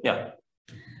reality. Yeah.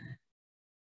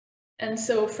 And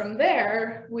so from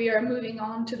there, we are moving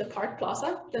on to the Park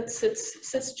Plaza that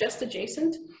sits just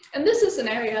adjacent. And this is an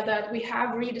area that we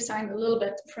have redesigned a little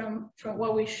bit from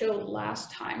what we showed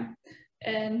last time.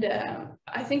 And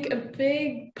I think a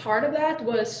big part of that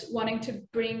was wanting to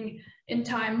bring in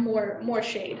time more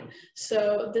shade.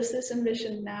 So this is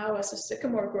envisioned now as a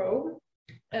sycamore grove.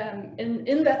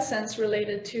 In that sense,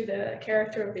 related to the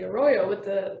character of the arroyo, with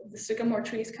the sycamore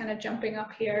trees kind of jumping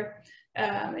up here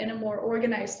in a more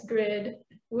organized grid,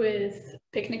 with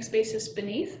picnic spaces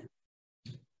beneath,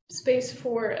 space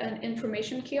for an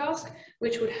information kiosk,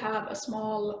 which would have a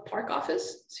small park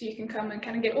office, so you can come and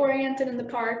kind of get oriented in the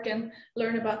park and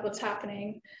learn about what's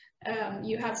happening.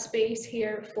 You have space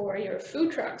here for your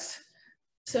food trucks.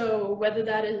 So whether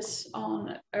that is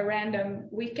on a random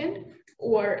weekend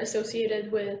or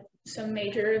associated with some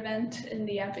major event in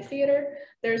the amphitheater,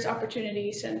 there's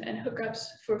opportunities and hookups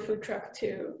for a food truck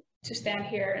to stand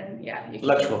here, and yeah, you can,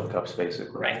 electrical hookups,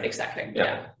 basically. right, exactly.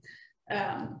 Yeah.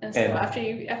 And so after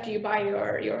you buy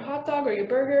your hot dog or your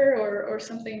burger or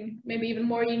something maybe even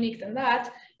more unique than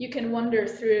that, you can wander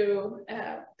through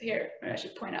here. I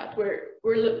should point out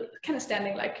we're kind of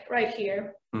standing like right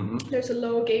here. Mm-hmm. There's a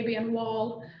low gabion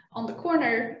wall on the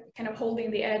corner, kind of holding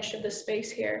the edge of the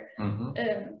space here.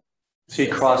 Mm-hmm. So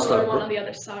you cross the one on the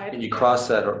other side. You cross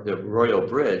the Arroyo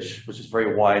Bridge, which is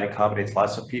very wide, accommodates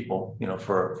lots of people, you know,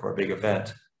 for a big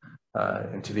event,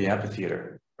 into the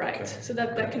amphitheater. Right, okay. So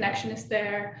that connection is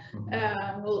there.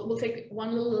 Mm-hmm. We'll take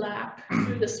one little lap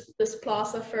through this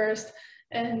plaza first,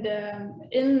 and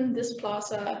in this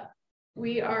plaza,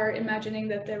 we are imagining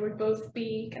that there would both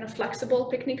be kind of flexible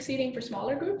picnic seating for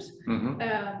smaller groups,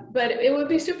 but it would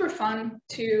be super fun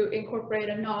to incorporate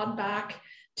a nod back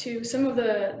to some of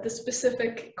the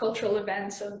specific cultural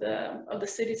events of the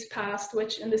city's past,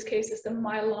 which in this case is the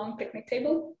mile-long picnic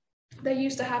table that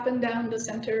used to happen down the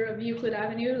center of Euclid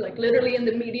Avenue, like literally in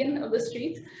the median of the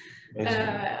street.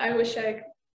 I wish I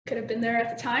could have been there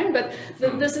at the time, but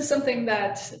this is something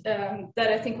that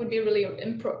I think would be really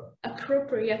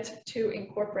appropriate to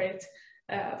incorporate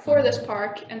for this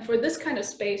park and for this kind of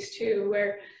space too,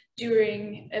 where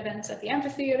during events at the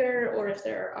amphitheater, or if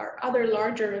there are other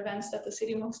larger events that the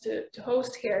city wants to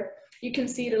host here, you can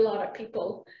seat a lot of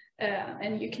people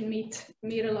and you can meet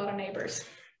a lot of neighbors.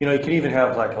 You know, you can even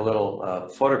have like a little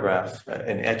photograph,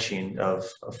 an etching of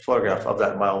a photograph of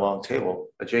that mile-long table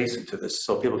adjacent to this,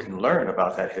 so people can learn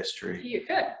about that history. You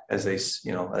could. As they,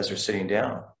 you know, as they're sitting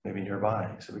down, maybe nearby.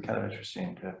 So it'd be kind of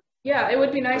interesting to. Yeah, it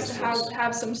would be nice to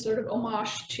have some sort of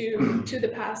homage to the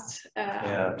past.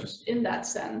 Yeah, just in that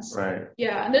sense. Right.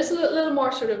 Yeah, and there's a little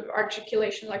more sort of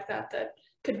articulation like that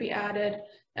could be added.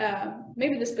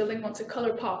 Maybe this building wants a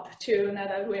color pop too. Now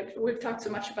that we've talked so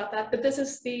much about that, but this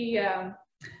is the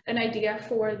an idea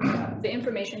for the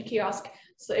information kiosk.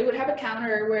 So it would have a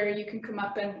counter where you can come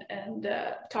up and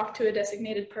talk to a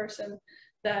designated person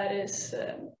that is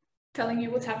telling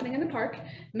you what's happening in the park,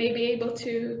 may be able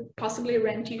to possibly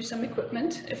rent you some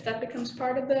equipment if that becomes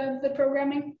part of the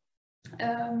programming.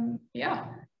 Yeah,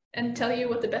 and tell you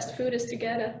what the best food is to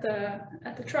get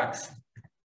at the trucks.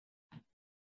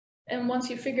 And once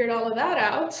you figured all of that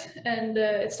out, and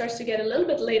it starts to get a little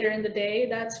bit later in the day,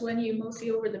 that's when you mosey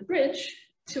over the bridge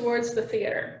towards the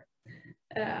theater.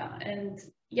 And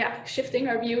yeah, shifting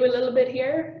our view a little bit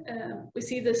here, we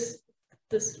see this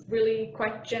really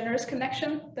quite generous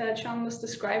connection that Sean was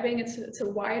describing. It's a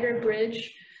wider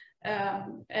bridge.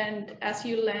 And as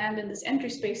you land in this entry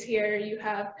space here, you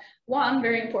have one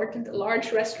very important, a large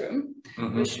restroom,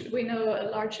 which we know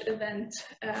a large event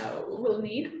will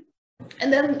need.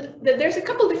 And then there's a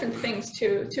couple different things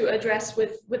to address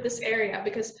with this area,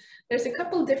 because there's a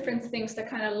couple different things that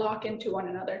kind of lock into one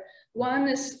another. One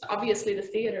is obviously the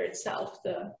theater itself,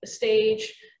 the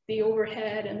stage, the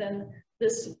overhead, and then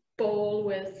this bowl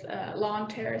with lawn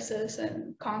terraces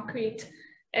and concrete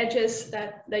edges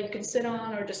that you can sit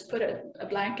on, or just put a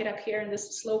blanket up here in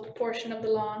this sloped portion of the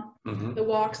lawn. The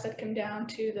walks that come down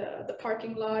to the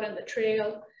parking lot and the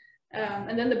trail.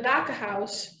 And then the back of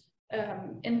house,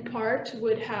 in part,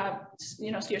 would have,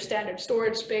 you know, your standard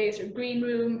storage space or green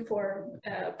room for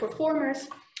performers,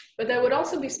 but there would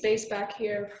also be space back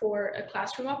here for a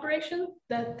classroom operation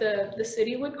that the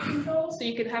city would control, so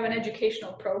you could have an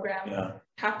educational program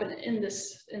happen in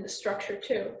the structure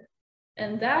too,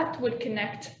 and that would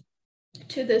connect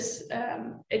to this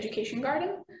education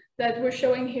garden that we're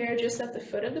showing here just at the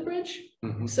foot of the bridge.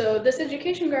 So this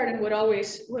education garden would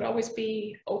always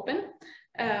be open.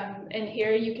 And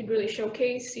here you could really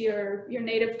showcase your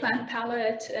native plant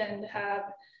palette and have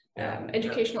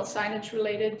educational signage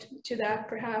related to that,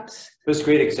 perhaps. There's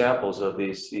great examples of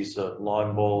these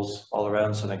lawn bowls all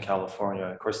around Southern California.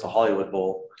 Of course, the Hollywood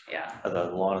Bowl, Yeah, the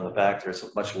lawn in the back, there's a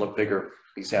much bigger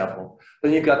example.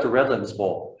 Then you've got the Redlands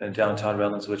Bowl in downtown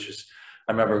Redlands, which is,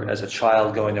 I remember as a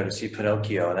child going there to see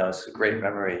Pinocchio, and that was a great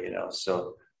memory, you know.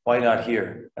 So why not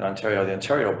here in Ontario, the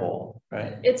Ontario Bowl,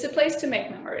 right? it's a place to make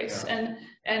memories. Yeah.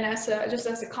 And just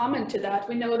as a comment to that,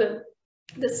 we know that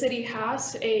the city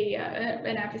has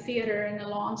an amphitheater and a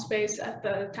lawn space at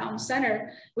the town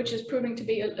center, which is proving to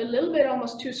be a little bit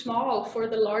almost too small for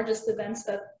the largest events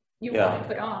that you want to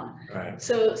put on. Right.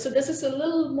 So this is a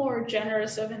little more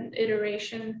generous of an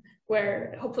iteration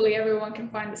where hopefully everyone can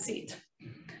find a seat.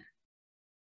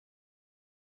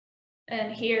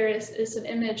 And here is an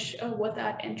image of what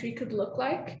that entry could look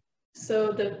like.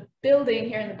 So the building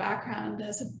here in the background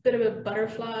has a bit of a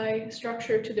butterfly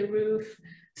structure to the roof.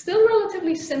 Still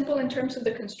relatively simple in terms of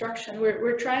the construction.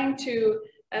 We're trying to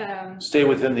stay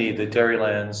within the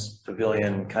Dairylands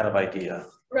Pavilion kind of idea.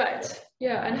 Right,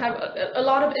 yeah, and have a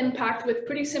lot of impact with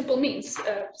pretty simple means.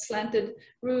 Slanted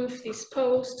roof, these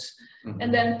posts,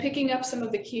 and then picking up some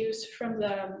of the cues from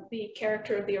the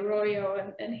character of the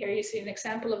arroyo. And here you see an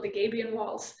example of the gabion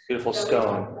walls. Beautiful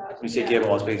stone. We see gabion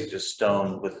walls, basically just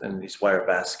stone within these wire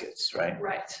baskets, right?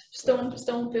 Right,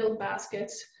 stone-filled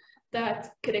baskets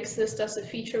that could exist as a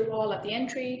feature wall at the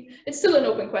entry. It's still an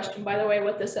open question, by the way,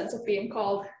 what this ends up being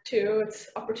called too. It's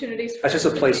opportunities for— That's just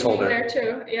a placeholder. There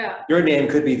too, yeah. Your name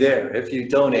could be there if you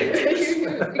donate. You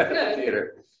could.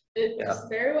 Theater. It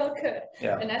very well could.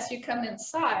 Yeah. And as you come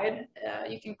inside,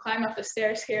 you can climb up the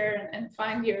stairs here and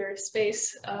find your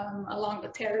space along the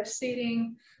terrace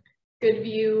seating, good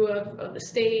view of the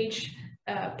stage,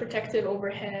 protective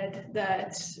overhead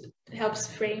that helps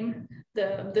frame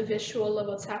the visual of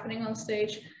what's happening on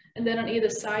stage. And then on either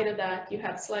side of that, you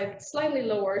have slightly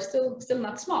lower, still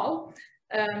not small,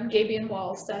 gabion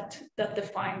walls that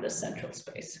define the central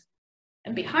space.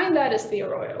 And behind that is the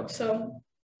arroyo. So,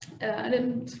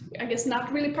 and I guess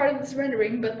not really part of this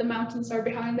rendering, but the mountains are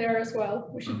behind there as well.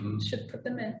 We should put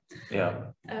them in.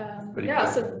 Yeah. Yeah.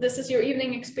 So this is your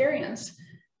evening experience.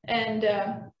 And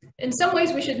in some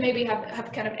ways, we should maybe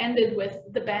have kind of ended with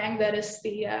the bang that is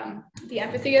the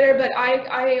amphitheater. But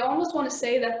I almost want to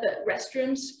say that the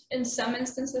restrooms, in some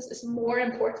instances, is more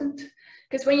important,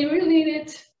 because when you really need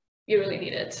it, you really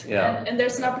need it. Yeah. And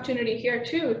there's an opportunity here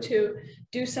too to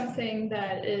do something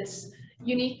that is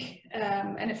unique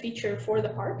and a feature for the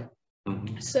park.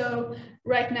 So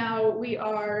right now we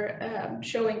are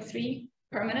showing 3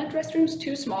 permanent restrooms,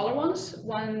 2 smaller ones,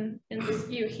 one in this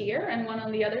view here and one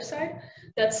on the other side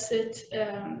that sit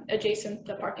adjacent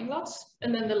to parking lots,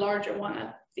 and then the larger one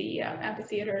at the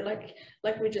amphitheater,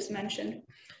 like we just mentioned.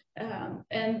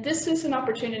 And this is an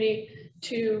opportunity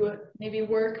to maybe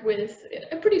work with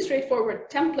a pretty straightforward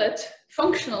template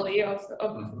functionally of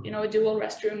you know, a dual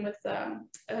restroom with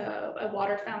a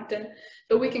water fountain,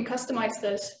 but we can customize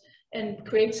this and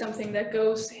create something that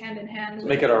goes hand in hand.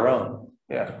 Make it our own.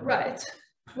 Yeah. Right.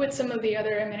 With some of the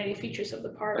other amenity features of the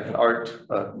park. Like an art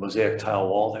mosaic tile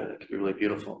wall there that could be really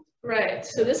beautiful. Right.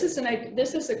 So this is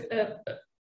a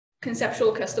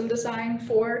conceptual custom design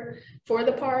for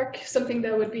the park, something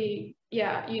that would be,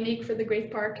 yeah, unique for the Great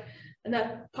Park. And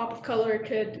that pop of color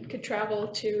could travel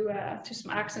to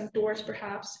some accent doors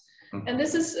perhaps. And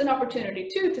this is an opportunity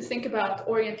too to think about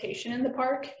orientation in the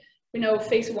park. We know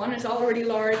phase 1 is already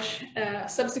large.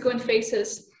 Subsequent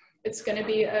phases, it's going to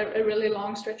be a really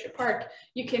long stretch of park.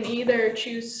 You can either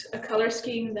choose a color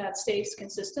scheme that stays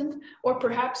consistent, or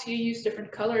perhaps you use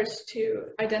different colors to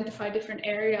identify different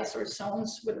areas or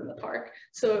zones within the park.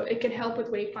 So it can help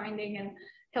with wayfinding and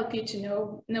help you to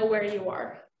know where you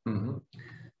are.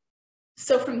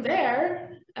 So from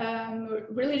there,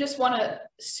 really just want to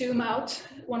zoom out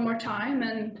one more time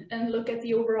and look at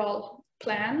the overall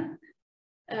plan.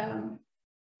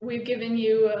 We've given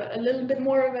you a little bit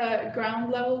more of a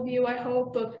ground level view, I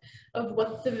hope, of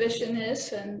what the vision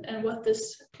is and what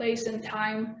this place and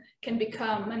time can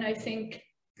become. And I think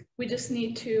we just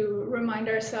need to remind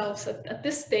ourselves at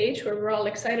this stage where we're all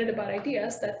excited about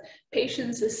ideas that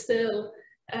patience is still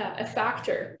a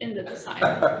factor in the design.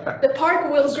 The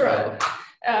park will grow.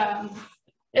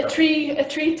 A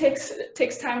tree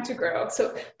takes time to grow.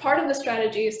 So part of the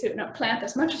strategy is to plant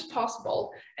as much as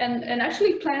possible and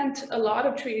actually plant a lot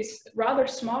of trees rather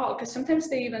small, because sometimes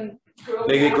they even grow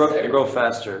faster. They grow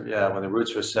faster, yeah, when the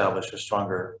roots are established, are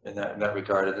stronger in that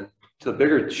regard. And the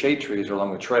bigger shade trees are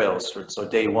along the trails. So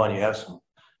day 1 you have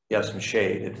some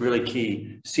shade. It's really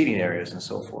key seating areas and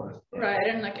so forth. Right,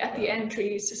 and like at the end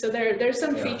trees. So there's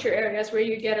some feature areas where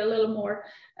you get a little more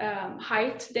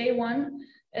height day 1.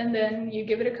 and then you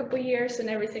give it a couple years and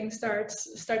everything starts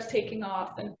taking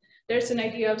off. And there's an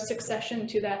idea of succession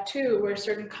to that too, where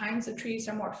certain kinds of trees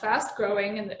are more fast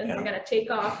growing and they're going to take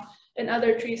off, and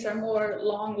other trees are more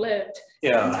long lived.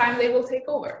 Yeah. In time they will take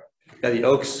over. Yeah, the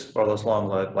oaks are those long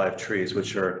lived trees,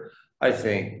 which are, I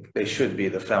think they should be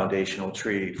the foundational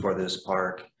tree for this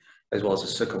park, as well as the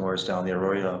sycamores down the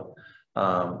arroyo.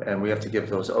 And we have to give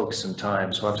those oaks some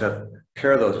time. So we'll have to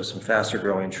pair those with some faster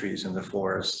growing trees in the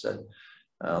forest that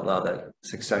allow that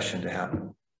succession to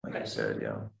happen. Like I said,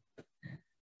 yeah.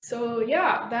 So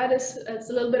yeah, it's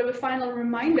a little bit of a final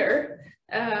reminder.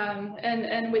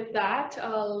 And with that,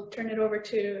 I'll turn it over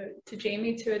to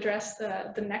Jamie to address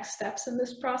the next steps in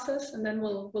this process, and then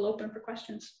we'll open for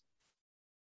questions.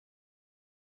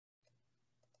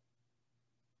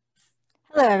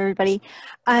 Hello, everybody.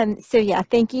 So yeah,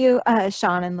 thank you,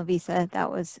 Sean and Lovisa.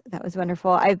 That was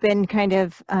wonderful. I've been kind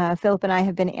of, Philip and I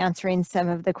have been answering some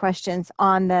of the questions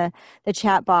on the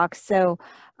chat box. So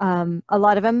a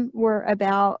lot of them were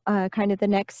about kind of the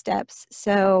next steps.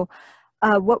 So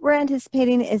what we're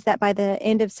anticipating is that by the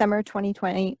end of summer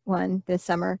 2021, this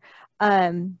summer,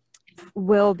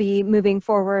 we'll be moving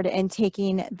forward and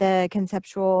taking the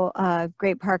conceptual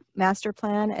Great Park Master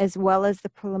Plan as well as the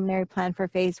preliminary plan for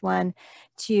Phase 1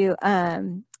 to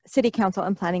City Council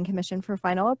and Planning Commission for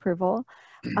final approval.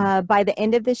 By the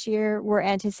end of this year, we're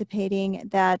anticipating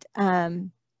that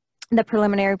the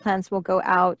preliminary plans will go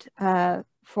out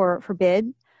for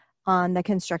bid on the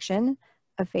construction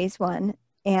of Phase 1,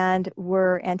 and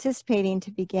we're anticipating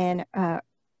to begin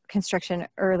construction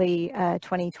early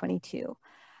 2022.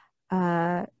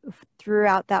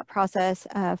 Throughout that process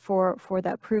for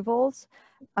the approvals,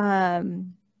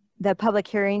 the public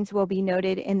hearings will be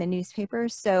noted in the newspaper.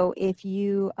 So if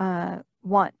you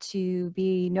want to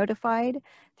be notified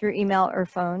through email or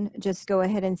phone, just go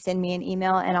ahead and send me an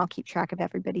email and I'll keep track of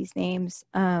everybody's names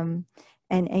and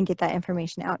get that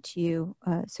information out to you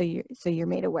so you're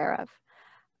made aware of.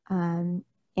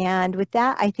 And with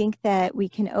that, I think that we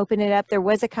can open it up. There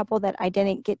was a couple that I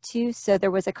didn't get to. So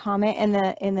there was a comment in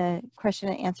the question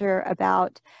and answer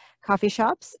about coffee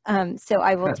shops. So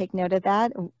I will take note of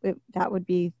that.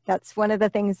 That's one of the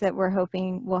things that we're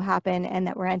hoping will happen and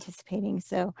that we're anticipating.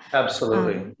 So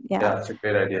absolutely. Yeah, that's a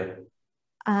great idea.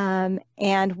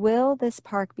 And will this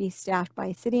park be staffed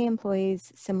by city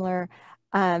employees similar?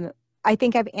 I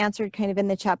think I've answered kind of in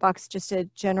the chat box just a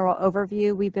general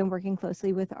overview. We've been working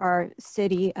closely with our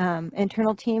city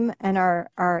internal team and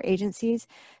our agencies.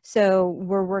 So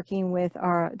we're working with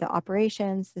the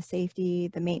operations, the safety,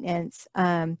 the maintenance,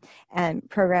 and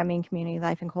programming, community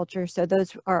life and culture. So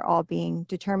those are all being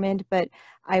determined, but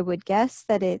I would guess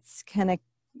that it's kind of,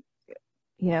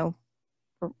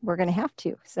 we're going to have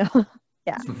to. So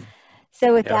yeah.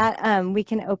 So with that, we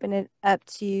can open it up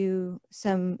to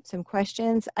some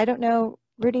questions. I don't know,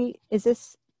 Rudy,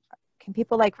 can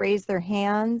people like raise their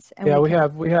hands? And yeah, we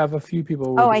have a few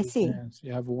people. Oh, I see. Hands.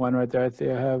 You have one right there.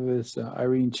 I have is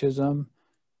Irene Chisholm.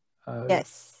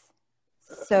 Yes.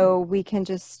 So we can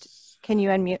can you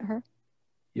unmute her?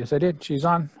 Yes, I did. She's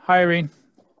on. Hi, Irene.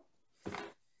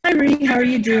 Hi, Irene. How are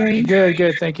you doing?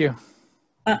 Good. Thank you.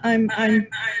 I'm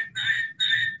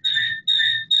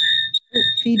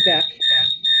feedback.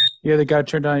 You either got to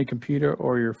turn down your computer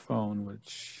or your phone,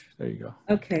 there you go.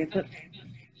 Okay,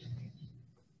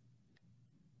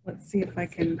 let's see if I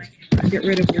can get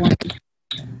rid of one.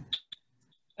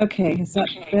 Okay, is that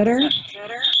better?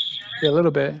 Yeah, a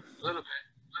little bit.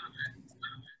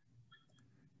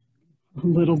 A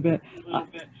little bit.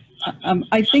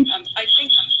 I think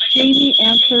Jamie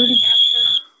answered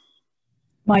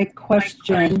my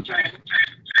question.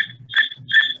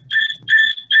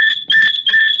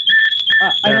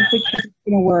 I don't think this is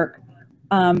going to work.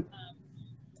 I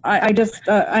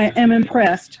am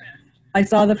impressed. I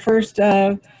saw the first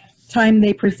time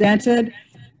they presented,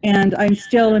 and I'm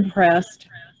still impressed.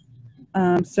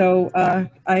 So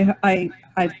I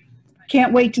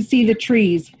can't wait to see the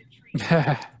trees.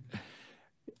 Yeah,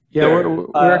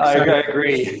 we're excited. I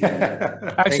agree.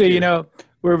 Actually,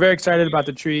 we're very excited about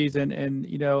the trees, and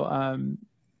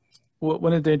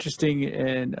one of the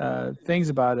interesting things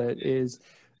about it is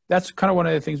that's kind of one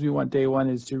of the things we want day one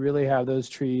is to really have those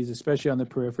trees, especially on the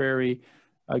periphery,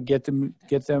 get them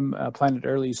planted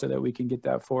early so that we can get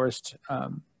that forest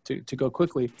to go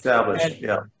quickly.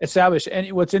 Established.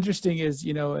 And what's interesting is,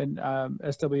 and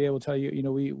SWA will tell you,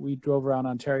 we drove around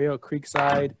Ontario,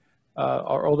 Creekside,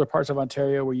 our older parts of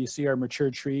Ontario where you see our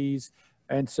mature trees.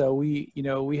 And so we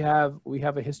have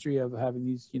a history of having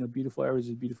these, beautiful areas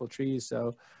with beautiful trees.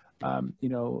 So,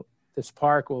 this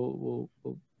park will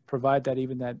provide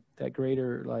that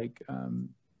greater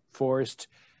forest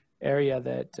area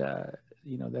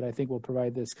that I think will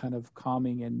provide this kind of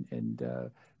calming and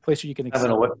place where you can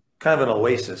Kind of an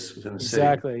oasis within the city.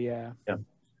 exactly, yeah. Yeah.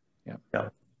 Yeah. Yeah.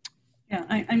 Yeah,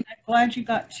 I'm glad you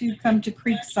got to come to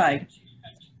Creekside.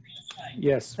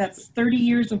 Yes. That's 30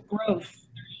 years of growth.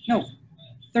 No,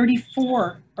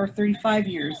 34 or 35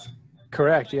 years.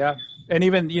 Correct. Yeah. And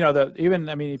even,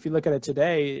 I mean, if you look at it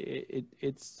today,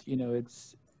 it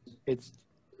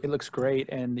looks great.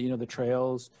 And, the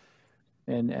trails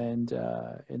and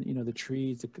the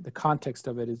trees, the context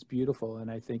of it is beautiful.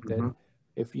 And I think that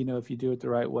if you do it the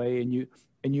right way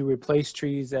and you replace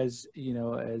trees as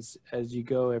you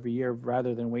go every year,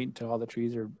 rather than wait until all the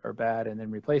trees are bad and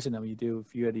then replacing them, you do a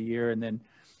few at a year, and then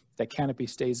that canopy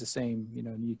stays the same,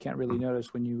 and you can't really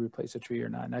notice when you replace a tree or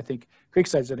not. And I think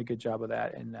Creekside's done a good job of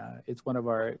that. And it's one of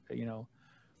our,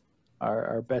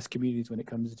 our best communities when it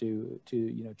comes to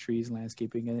trees,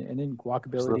 landscaping, and then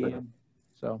walkability. Absolutely. And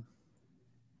so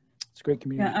it's a great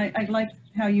community. Yeah, I like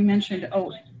how you mentioned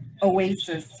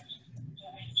oasis,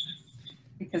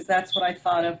 because that's what I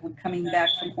thought of when coming back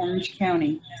from Orange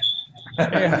County.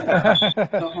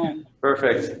 Go home.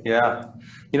 Perfect. Yeah.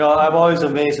 I'm always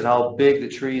amazed at how big the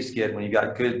trees get when you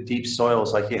got good deep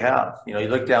soils like you have. You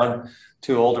look down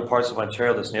to older parts of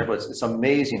Ontario, this neighborhood, it's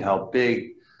amazing how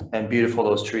big and beautiful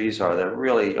those trees are. That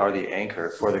really are the anchor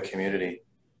for the community.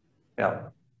 Yeah.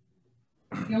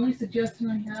 The only suggestion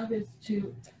I have is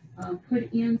to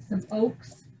put in some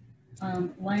oaks,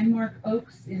 landmark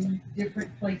oaks in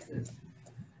different places.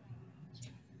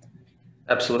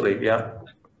 Absolutely. Yeah.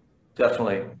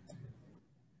 Definitely.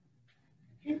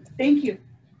 Thank you.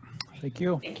 Thank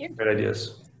you. Thank you. Great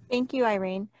ideas. Thank you,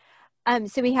 Irene.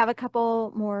 So we have a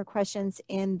couple more questions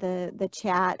in the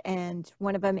chat, and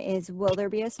one of them is, will there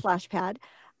be a splash pad?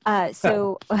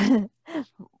 So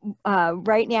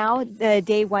right now, the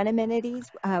day one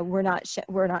amenities, we're not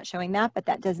showing that, but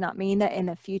that does not mean that in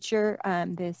the future,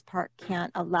 this park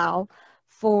can't allow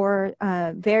for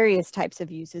various types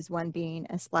of uses, one being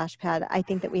a splash pad. I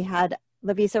think that we had,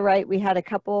 Lavisa, right, we had a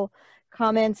couple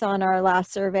comments on our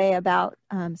last survey about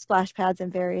splash pads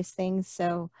and various things.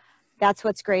 So that's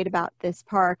what's great about this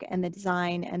park and the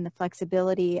design and the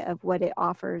flexibility of what it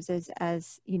offers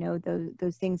as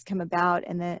those things come about,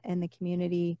 and the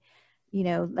community,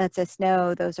 lets us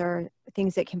know those are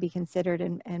things that can be considered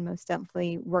and most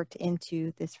definitely worked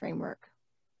into this framework.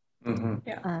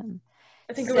 Yeah.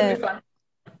 I think so, it would be fun.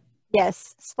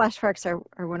 Yes, splash parks are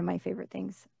one of my favorite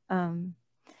things.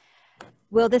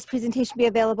 Will this presentation be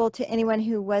available to anyone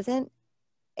who wasn't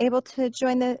able to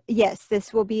join yes,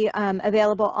 this will be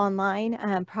available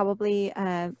online, probably,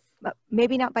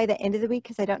 maybe not by the end of the week,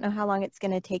 because I don't know how long it's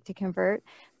going to take to convert,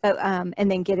 but and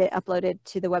then get it uploaded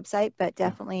to the website, but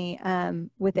definitely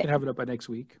with it. You can have it up by next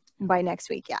week. By next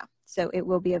week, yeah. So it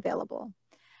will be available.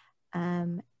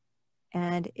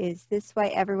 And is this why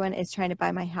everyone is trying to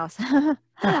buy my house?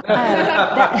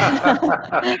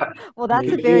 Well,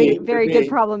 that's a very, very good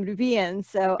problem to be in.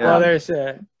 So well, there's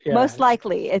most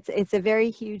likely it's a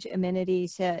very huge amenity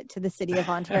to the city of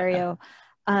Ontario.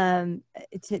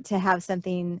 To have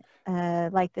something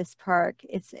like this park,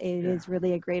 it is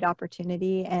really a great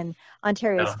opportunity, and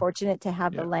Ontario is fortunate to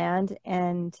have the land,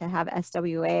 and to have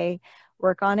SWA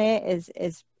work on it is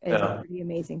a pretty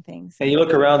amazing thing. So. And you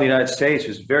look around the United States,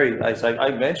 there's as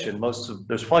I mentioned,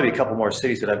 there's probably a couple more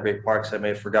cities that have great parks I may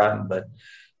have forgotten, but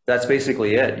that's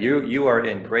basically it. You are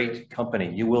in great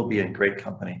company. You will be in great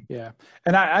company. Yeah.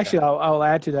 And I'll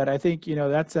add to that. I think,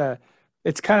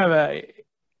 it's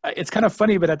kind of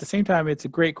funny, but at the same time, it's a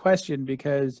great question,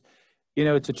 because,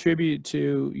 it's a tribute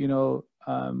to,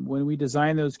 when we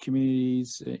design those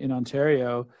communities in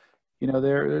Ontario,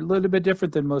 they're a little bit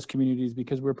different than most communities,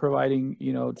 because we're providing,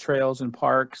 trails and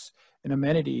parks and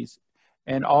amenities.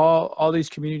 And all these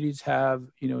communities have,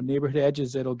 neighborhood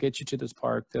edges that'll get you to this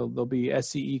park. There'll be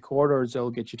SCE corridors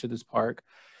that'll get you to this park.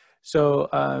 So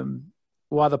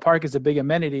while the park is a big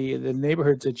amenity, the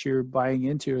neighborhoods that you're buying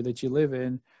into or that you live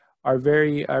in are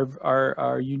very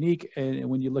unique. And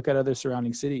when you look at other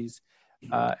surrounding cities,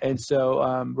 and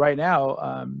so right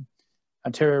now,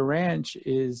 Ontario Ranch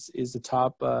is the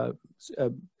top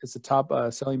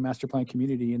selling master plan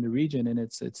community in the region, and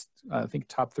it's I think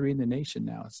top 3 in the nation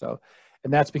now. So,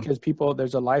 and that's because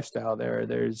there's a lifestyle there.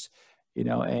 There's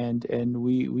and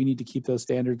we need to keep those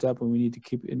standards up, and we need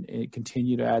to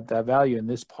continue to add that value. And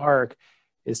this park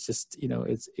is just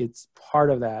it's part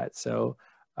of that. So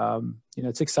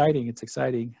it's exciting. It's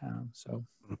exciting. So.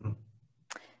 Mm-hmm.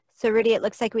 So Rudy, it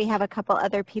looks like we have a couple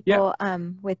other people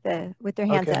with their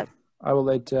hands up. I will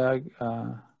let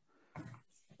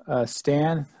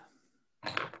Stan.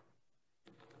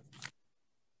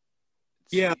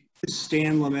 Yeah, this is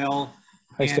Stan Lamel.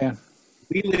 Hi, Stan.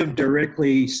 we live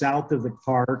directly south of the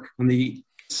park on the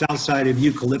south side of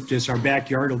Eucalyptus. Our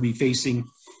backyard will be facing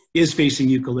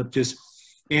Eucalyptus.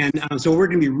 And so we're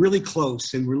going to be really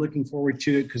close, and we're looking forward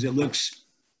to it because it looks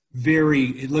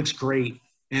great.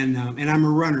 And I'm a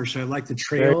runner, so I like the There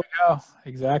trail. you go.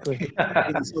 Exactly.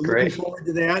 And so looking Great. forward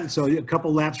to that. So a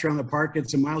couple laps around the park, get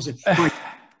some miles.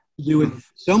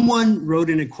 Someone wrote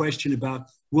in a question about,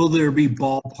 will there be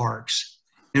ballparks?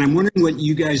 And I'm wondering what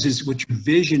your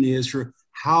vision is for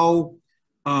how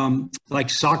like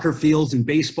soccer fields and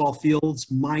baseball fields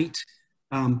might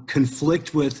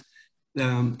conflict with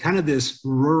kind of this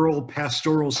rural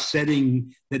pastoral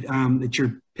setting that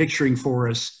you're picturing for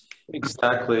us.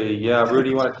 Exactly. Yeah.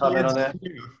 Rudy, you want to comment on that?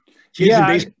 Kids Yeah, and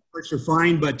baseball parks are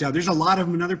fine, but there's a lot of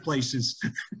them in other places.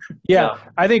 Yeah,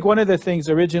 I think one of the things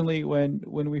originally when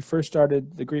we first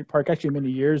started the Great Park, actually many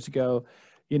years ago,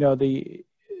 you know, the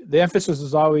emphasis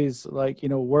was always like, you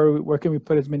know, where can we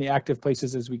put as many active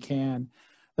places as we can.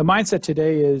 The mindset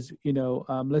today is, you know,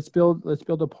 let's build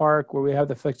a park where we have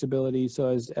the flexibility. So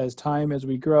as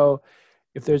we grow,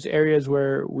 if there's areas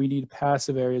where we need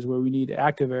passive areas, where we need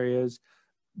active areas,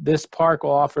 this park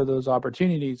will offer those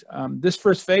opportunities. This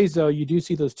first phase, though, you do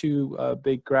see those two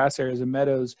big grass areas and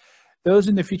meadows. Those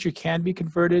in the future can be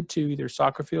converted to either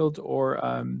soccer fields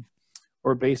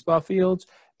or baseball fields,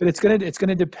 but it's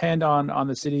gonna depend on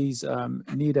the city's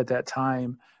need at that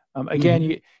time. Again,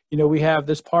 you know, we have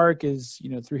this park is, you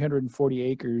know, 340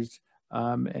 acres,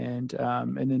 and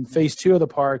then phase 2 of the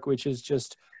park, which is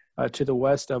just to the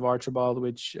west of Archibald,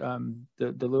 which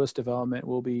the Lewis development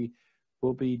will be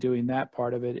doing that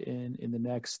part of it in the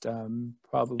next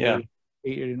probably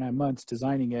 8 or 9 months,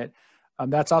 designing it.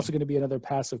 That's also going to be another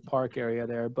passive park area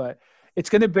there, but it's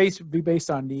going to be based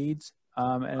on needs,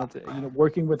 and it's, you know,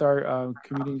 working with our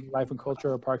community life and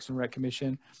culture, our Parks and Rec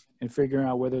Commission, and figuring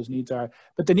out where those needs are.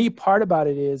 But the neat part about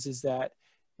it is that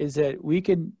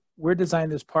we're designing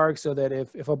this park so that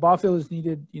if a ball field is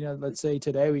needed, you know, let's say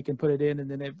today, we can put it in,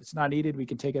 and then if it's not needed, we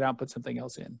can take it out and put something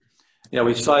else in. Yeah,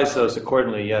 we've sized those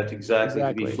accordingly, exactly,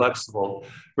 to be flexible.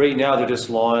 Right now, they're just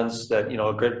lawns that, you know,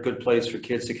 a good place for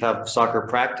kids to have soccer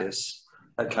practice,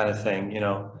 that kind of thing, you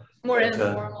know. More But,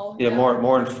 informal.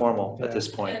 more informal at this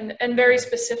point. And very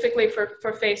specifically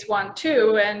for phase 1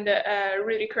 too, and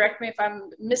really correct me if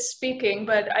I'm misspeaking,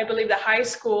 but I believe the high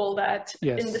school that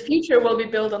in the future will be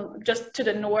built on just to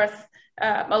the north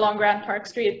along Grand Park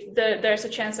Street. There's a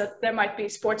chance that there might be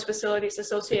sports facilities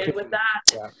associated with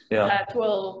that. That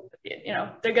will, you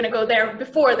know, they're going to go there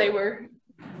before they were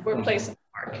placed in the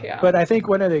park. Yeah. But I think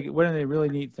one of the really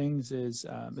neat things is,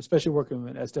 especially working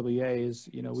with SWA, is,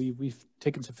 you know, we've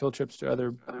taken some field trips to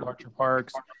other larger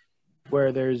parks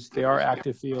where they are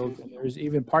active fields, and there's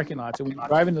even parking lots. And when you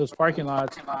drive into those parking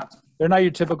lots, they're not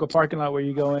your typical parking lot where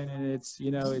you go in and it's,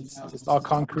 you know, it's just all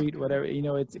concrete, whatever. You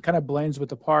know, it kind of blends with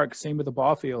the park. Same with the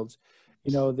ball fields.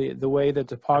 You know, the way that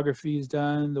topography is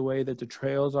done, the way that the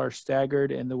trails are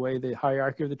staggered, and the way the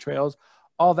hierarchy of the trails,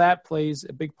 all that plays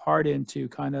a big part into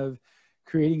kind of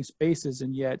creating spaces,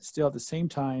 and yet still at the same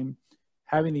time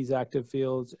having these active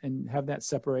fields and have that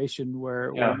separation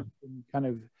where you can kind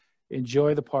of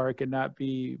enjoy the park and not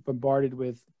be bombarded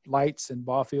with lights and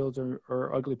ball fields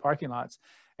or ugly parking lots.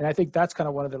 And I think that's kind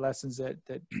of one of the lessons that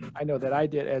I know that I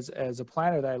did as a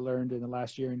planner that I learned in the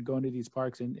last year, and going to these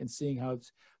parks and seeing how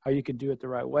you can do it the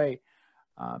right way.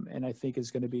 And I think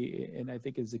is going to be, and I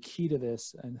think is the key to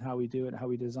this, and how we do it, and how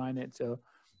we design it. So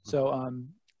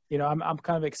you know, I'm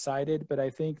kind of excited, but I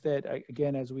think that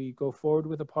again, as we go forward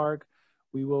with the park,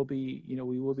 we will be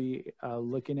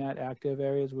looking at active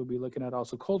areas. We'll be looking at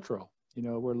also cultural. You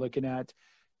know, we're looking at,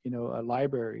 you know,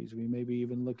 libraries. We may be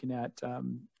even looking at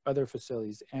other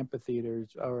facilities,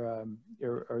 amphitheaters, or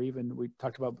even we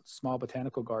talked about small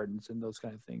botanical gardens and those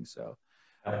kind of things. So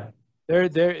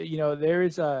you know, there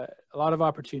is a lot of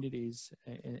opportunities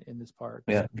in this park.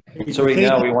 Yeah. So right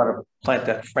now we want to plant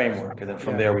that framework, and then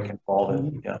from there we can evolve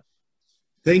it. Yeah.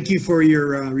 Thank you for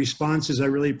your responses. I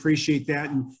really appreciate that.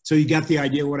 And so you got the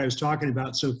idea of what I was talking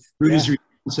about. So Rudy's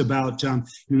response about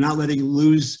not letting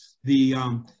lose the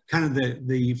kind of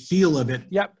the feel of it.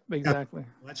 Yep, exactly.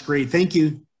 That's great. Thank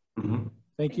you. Mm-hmm.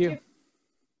 Thank you.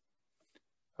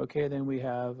 Okay, then we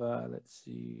have, let's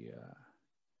see,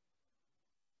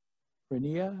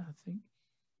 Renia, I think.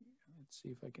 Let's see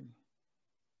if I can.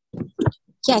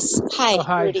 Yes. Hi. Oh,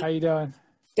 hi. Rudy. How you doing?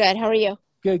 Good. How are you?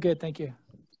 Good. Thank you.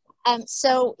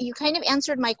 So you kind of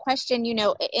answered my question, you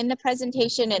know, in the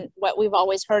presentation, and what we've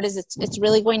always heard is it's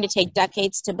really going to take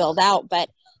decades to build out, but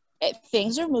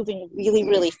things are moving really,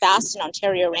 really fast in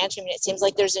Ontario Ranch. I mean, it seems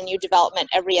like there's a new development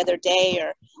every other day,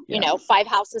 or, you know, 5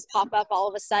 houses pop up all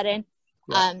of a sudden.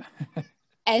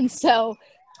 And so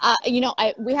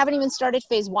We haven't even started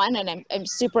phase 1, and I'm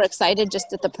super excited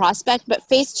just at the prospect, but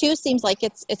phase 2 seems like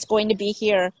it's going to be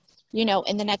here,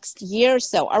 in the next year or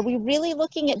so. Are we really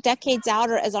looking at decades out,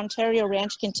 or as Ontario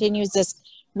Ranch continues this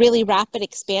really rapid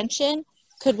expansion,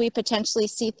 could we potentially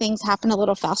see things happen a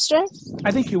little faster?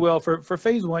 I think you will for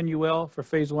phase 1. You will for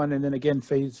phase 1, and then again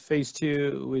phase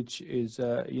 2, which is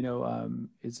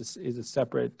is a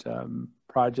separate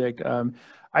project.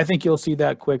 I think you'll see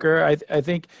that quicker. I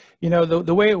think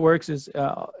the way it works is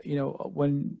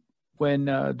when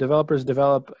developers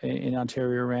develop in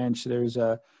Ontario Ranch, there's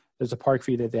a park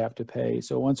fee that they have to pay.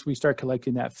 So once we start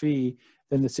collecting that fee,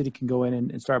 then the city can go in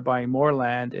and start buying more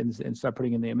land and start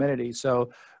putting in the amenities.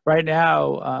 So right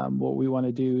now, what we want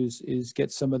to do is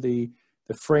get some of the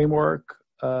framework,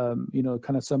 kind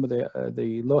of some of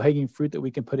the low-hanging fruit that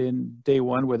we can put in day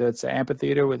one, whether it's the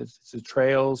amphitheater, whether it's the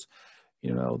trails,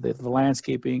 the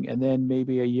landscaping, and then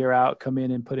maybe a year out come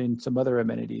in and put in some other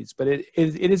amenities. But it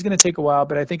is going to take a while,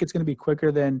 but I think it's going to be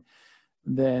quicker than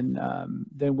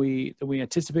we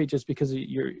anticipate, just because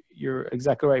you're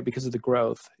exactly right, because of the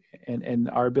growth and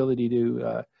our ability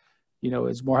to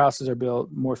as more houses are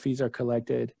built, more fees are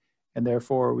collected, and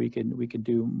therefore we can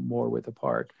do more with the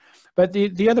park. But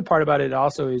the other part about it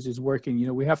also is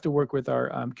working. We have to work with our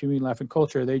community life and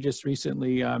culture. They just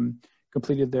recently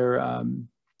completed their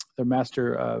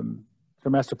master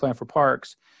plan for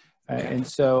parks. And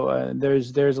so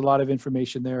there's a lot of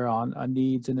information there on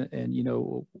needs and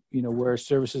where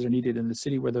services are needed in the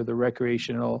city, whether they're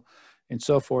recreational and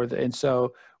so forth. And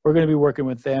so we're going to be working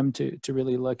with them to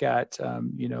really look at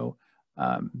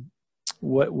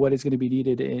what is going to be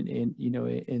needed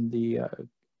in the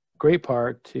Great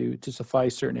Park to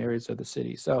suffice certain areas of the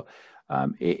city. So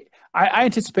I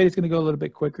anticipate it's going to go a little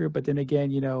bit quicker, but then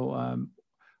again,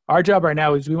 our job right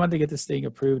now is we want to get this thing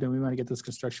approved, and we want to get those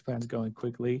construction plans going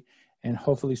quickly, and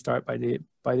hopefully start by the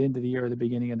end of the year or the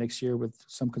beginning of next year with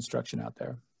some construction out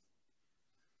there.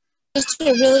 Just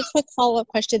a really quick follow-up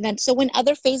question then. So when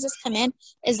other phases come in,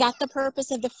 is that the purpose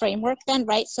of the framework then,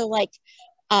 right? So like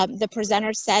the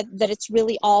presenter said, that it's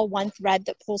really all one thread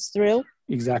that pulls through?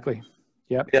 Exactly.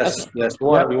 Yep. Yes. We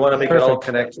want to make it all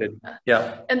connected.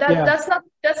 Yeah. And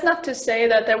that's not to say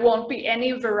that there won't be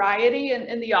any variety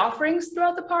in the offerings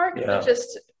throughout the park. Yeah. But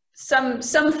just some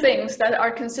things that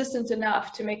are consistent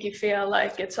enough to make you feel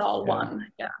like it's all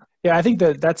one. Yeah. Yeah, I think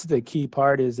that's the key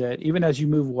part, is that even as you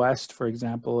move west, for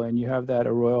example, and you have that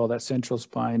arroyo, that central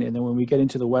spine, and then when we get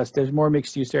into the west, there's more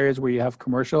mixed use areas where you have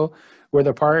commercial, where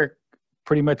the park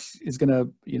pretty much is going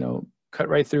to, cut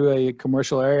right through a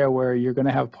commercial area where you're going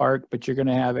to have park, but you're going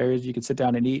to have areas you can sit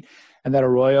down and eat, and that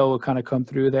arroyo will kind of come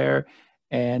through there,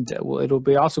 and it'll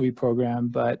be also be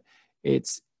programmed, but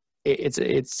it's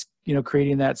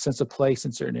creating that sense of place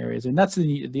in certain areas. And that's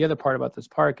the other part about this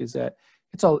park, is that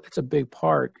it's a big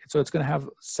park, so it's going to have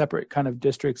separate kind of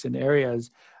districts and areas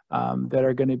that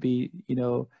are going to be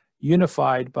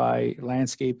unified by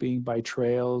landscaping, by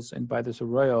trails, and by this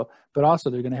arroyo, but also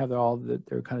they're going to have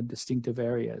their kind of distinctive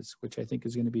areas, which I think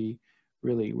is going to be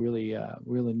really, really,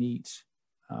 really neat.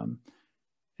 And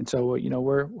so,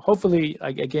 we're hopefully,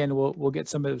 again, we'll get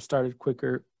some of it started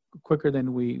quicker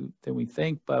than we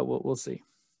think, but we'll see.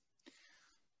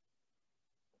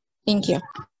 Thank you.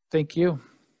 Thank you.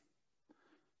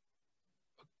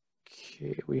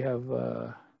 Okay, we have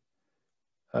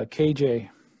KJ.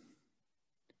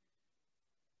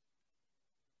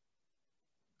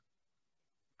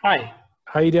 Hi.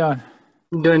 How you doing?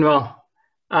 Doing well.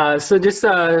 So just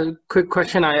a quick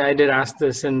question. I did ask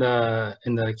this in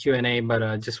the Q&A,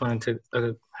 but just wanted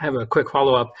to have a quick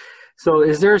follow-up. So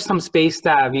is there some space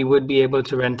that we would be able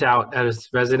to rent out as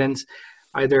residents,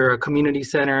 either a community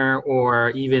center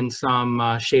or even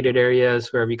some shaded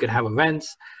areas where we could have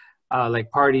events,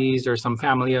 like parties or some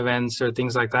family events or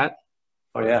things like that?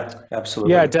 Oh yeah,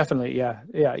 absolutely. Yeah, definitely. Yeah,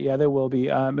 there will be.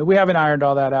 We haven't ironed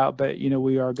all that out, but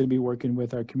we are going to be working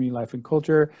with our community life and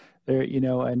culture there.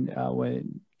 And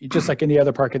when just like any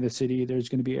other park in the city, there's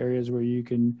going to be areas where you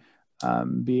can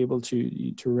be able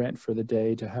to rent for the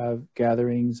day to have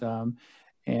gatherings,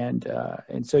 and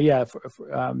so yeah,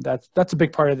 that's a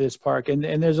big part of this park.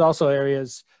 And there's also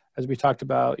areas, as we talked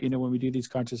about, when we do these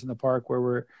concerts in the park,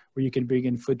 where you can bring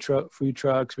in food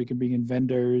trucks, we can bring in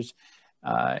vendors.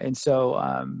 And so,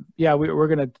 yeah, we're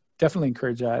going to definitely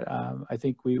encourage that. I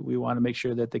think we want to make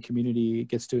sure that the community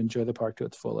gets to enjoy the park to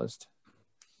its fullest.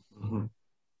 Mm-hmm.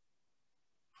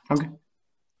 Okay.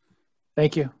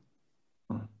 Thank you.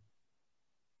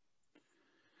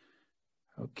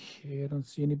 Okay, I don't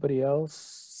see anybody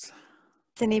else.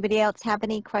 Does anybody else have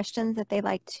any questions that they'd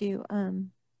like to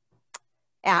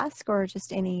ask, or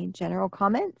just any general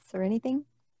comments or anything?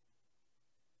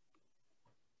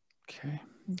 Okay.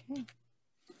 Okay.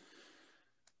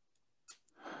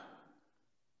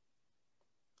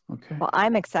 Okay. Well,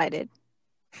 I'm excited.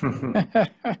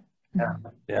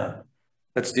 Yeah.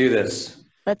 Let's do this.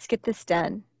 Let's get this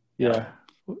done. Yeah.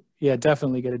 Yeah,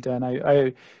 definitely get it done.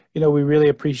 We really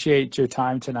appreciate your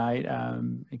time tonight,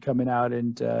 and coming out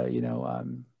and,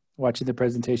 watching the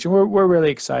presentation. We're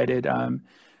really excited. And,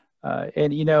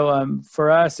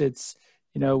 for us, it's,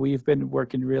 we've been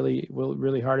working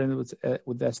really hard in it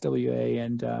with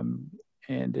SWA,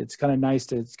 and it's kind of nice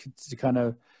to kind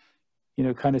of,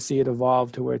 see it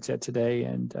evolve to where it's at today.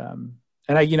 And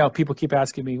people keep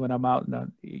asking me when I'm out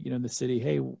in the city,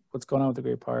 hey, what's going on with the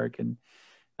Great Park? And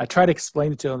I try to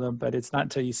explain it to them, but it's not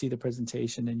until you see the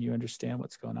presentation and you understand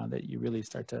what's going on that you really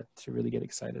start to really get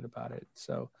excited about it.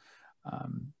 So,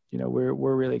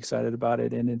 we're really excited about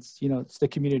it, and it's the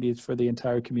community. It's for the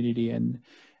entire community, and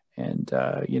in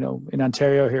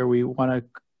Ontario here, we want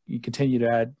to continue to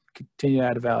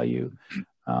add value,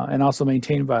 and also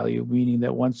maintain value. Meaning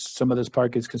that once some of this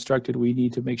park is constructed, we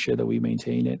need to make sure that we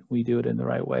maintain it. We do it in the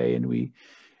right way, and we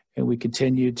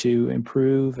continue to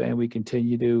improve, and we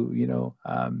continue to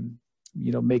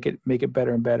make it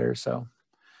better and better. So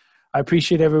I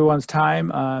appreciate everyone's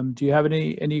time. Do you have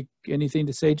anything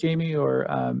to say, Jamie, or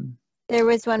there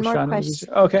was one more Sean? question.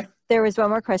 Okay. There was one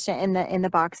more question in the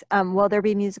box. Will there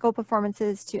be musical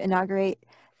performances to inaugurate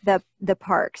the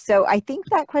park? So I think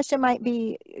that question might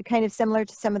be kind of similar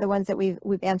to some of the ones that we've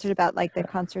answered about, like the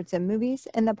concerts and movies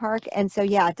in the park. And so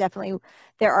yeah, definitely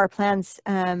there are plans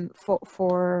for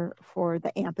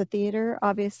the amphitheater,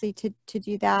 obviously, to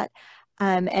do that.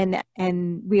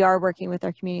 And we are working with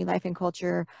our community life and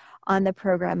culture on the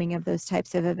programming of those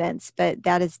types of events. But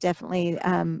that is definitely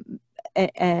an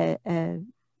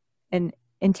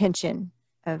intention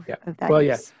of that. Well,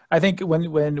 yeah, I think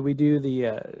when we do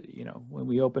the when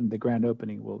we open the grand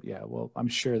opening, I'm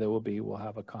sure there we'll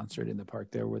have a concert in the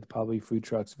park there with probably food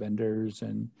trucks, vendors,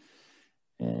 and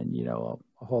a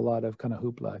whole lot of kind of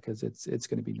hoopla, because it's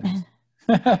going to be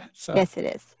nice. So. Yes, it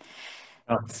is.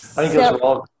 I think those are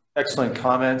all excellent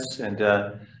comments, and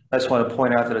I just want to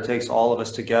point out that it takes all of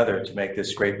us together to make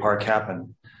this great park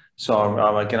happen.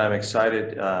 So again, I'm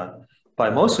excited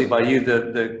mostly by you,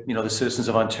 the citizens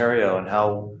of Ontario, and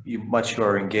how much you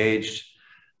are engaged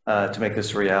to make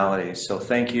this a reality. So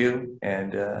thank you,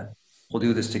 and we'll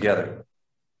do this together.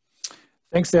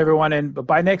 Thanks to everyone, and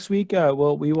by next week,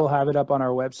 we will have it up on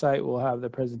our website. We'll have the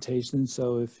presentation.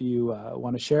 So if you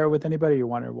want to share it with anybody, you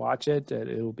want to watch it,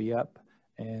 it'll be up.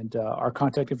 And our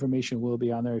contact information will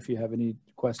be on there if you have any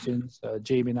questions.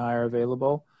 Jamie and I are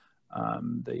available.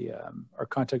 Our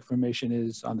contact information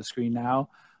is on the screen now.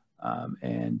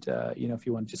 If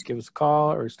you want to just give us a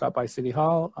call or stop by City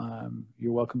Hall,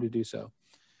 you're welcome to do so.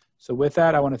 So with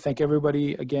that, I want to thank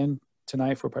everybody again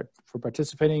tonight for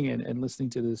participating and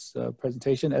listening to this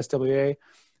presentation. SWA,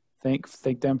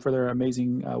 thank them for their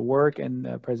amazing work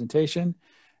and presentation.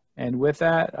 And with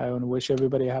that, I want to wish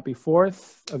everybody a happy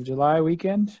 4th of July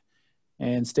weekend,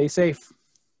 and stay safe.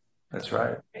 That's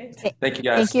right. Thank you,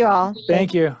 guys. Thank you all.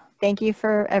 Thank you. Thank you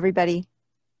for everybody.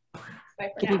 Bye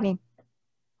for Good now. evening.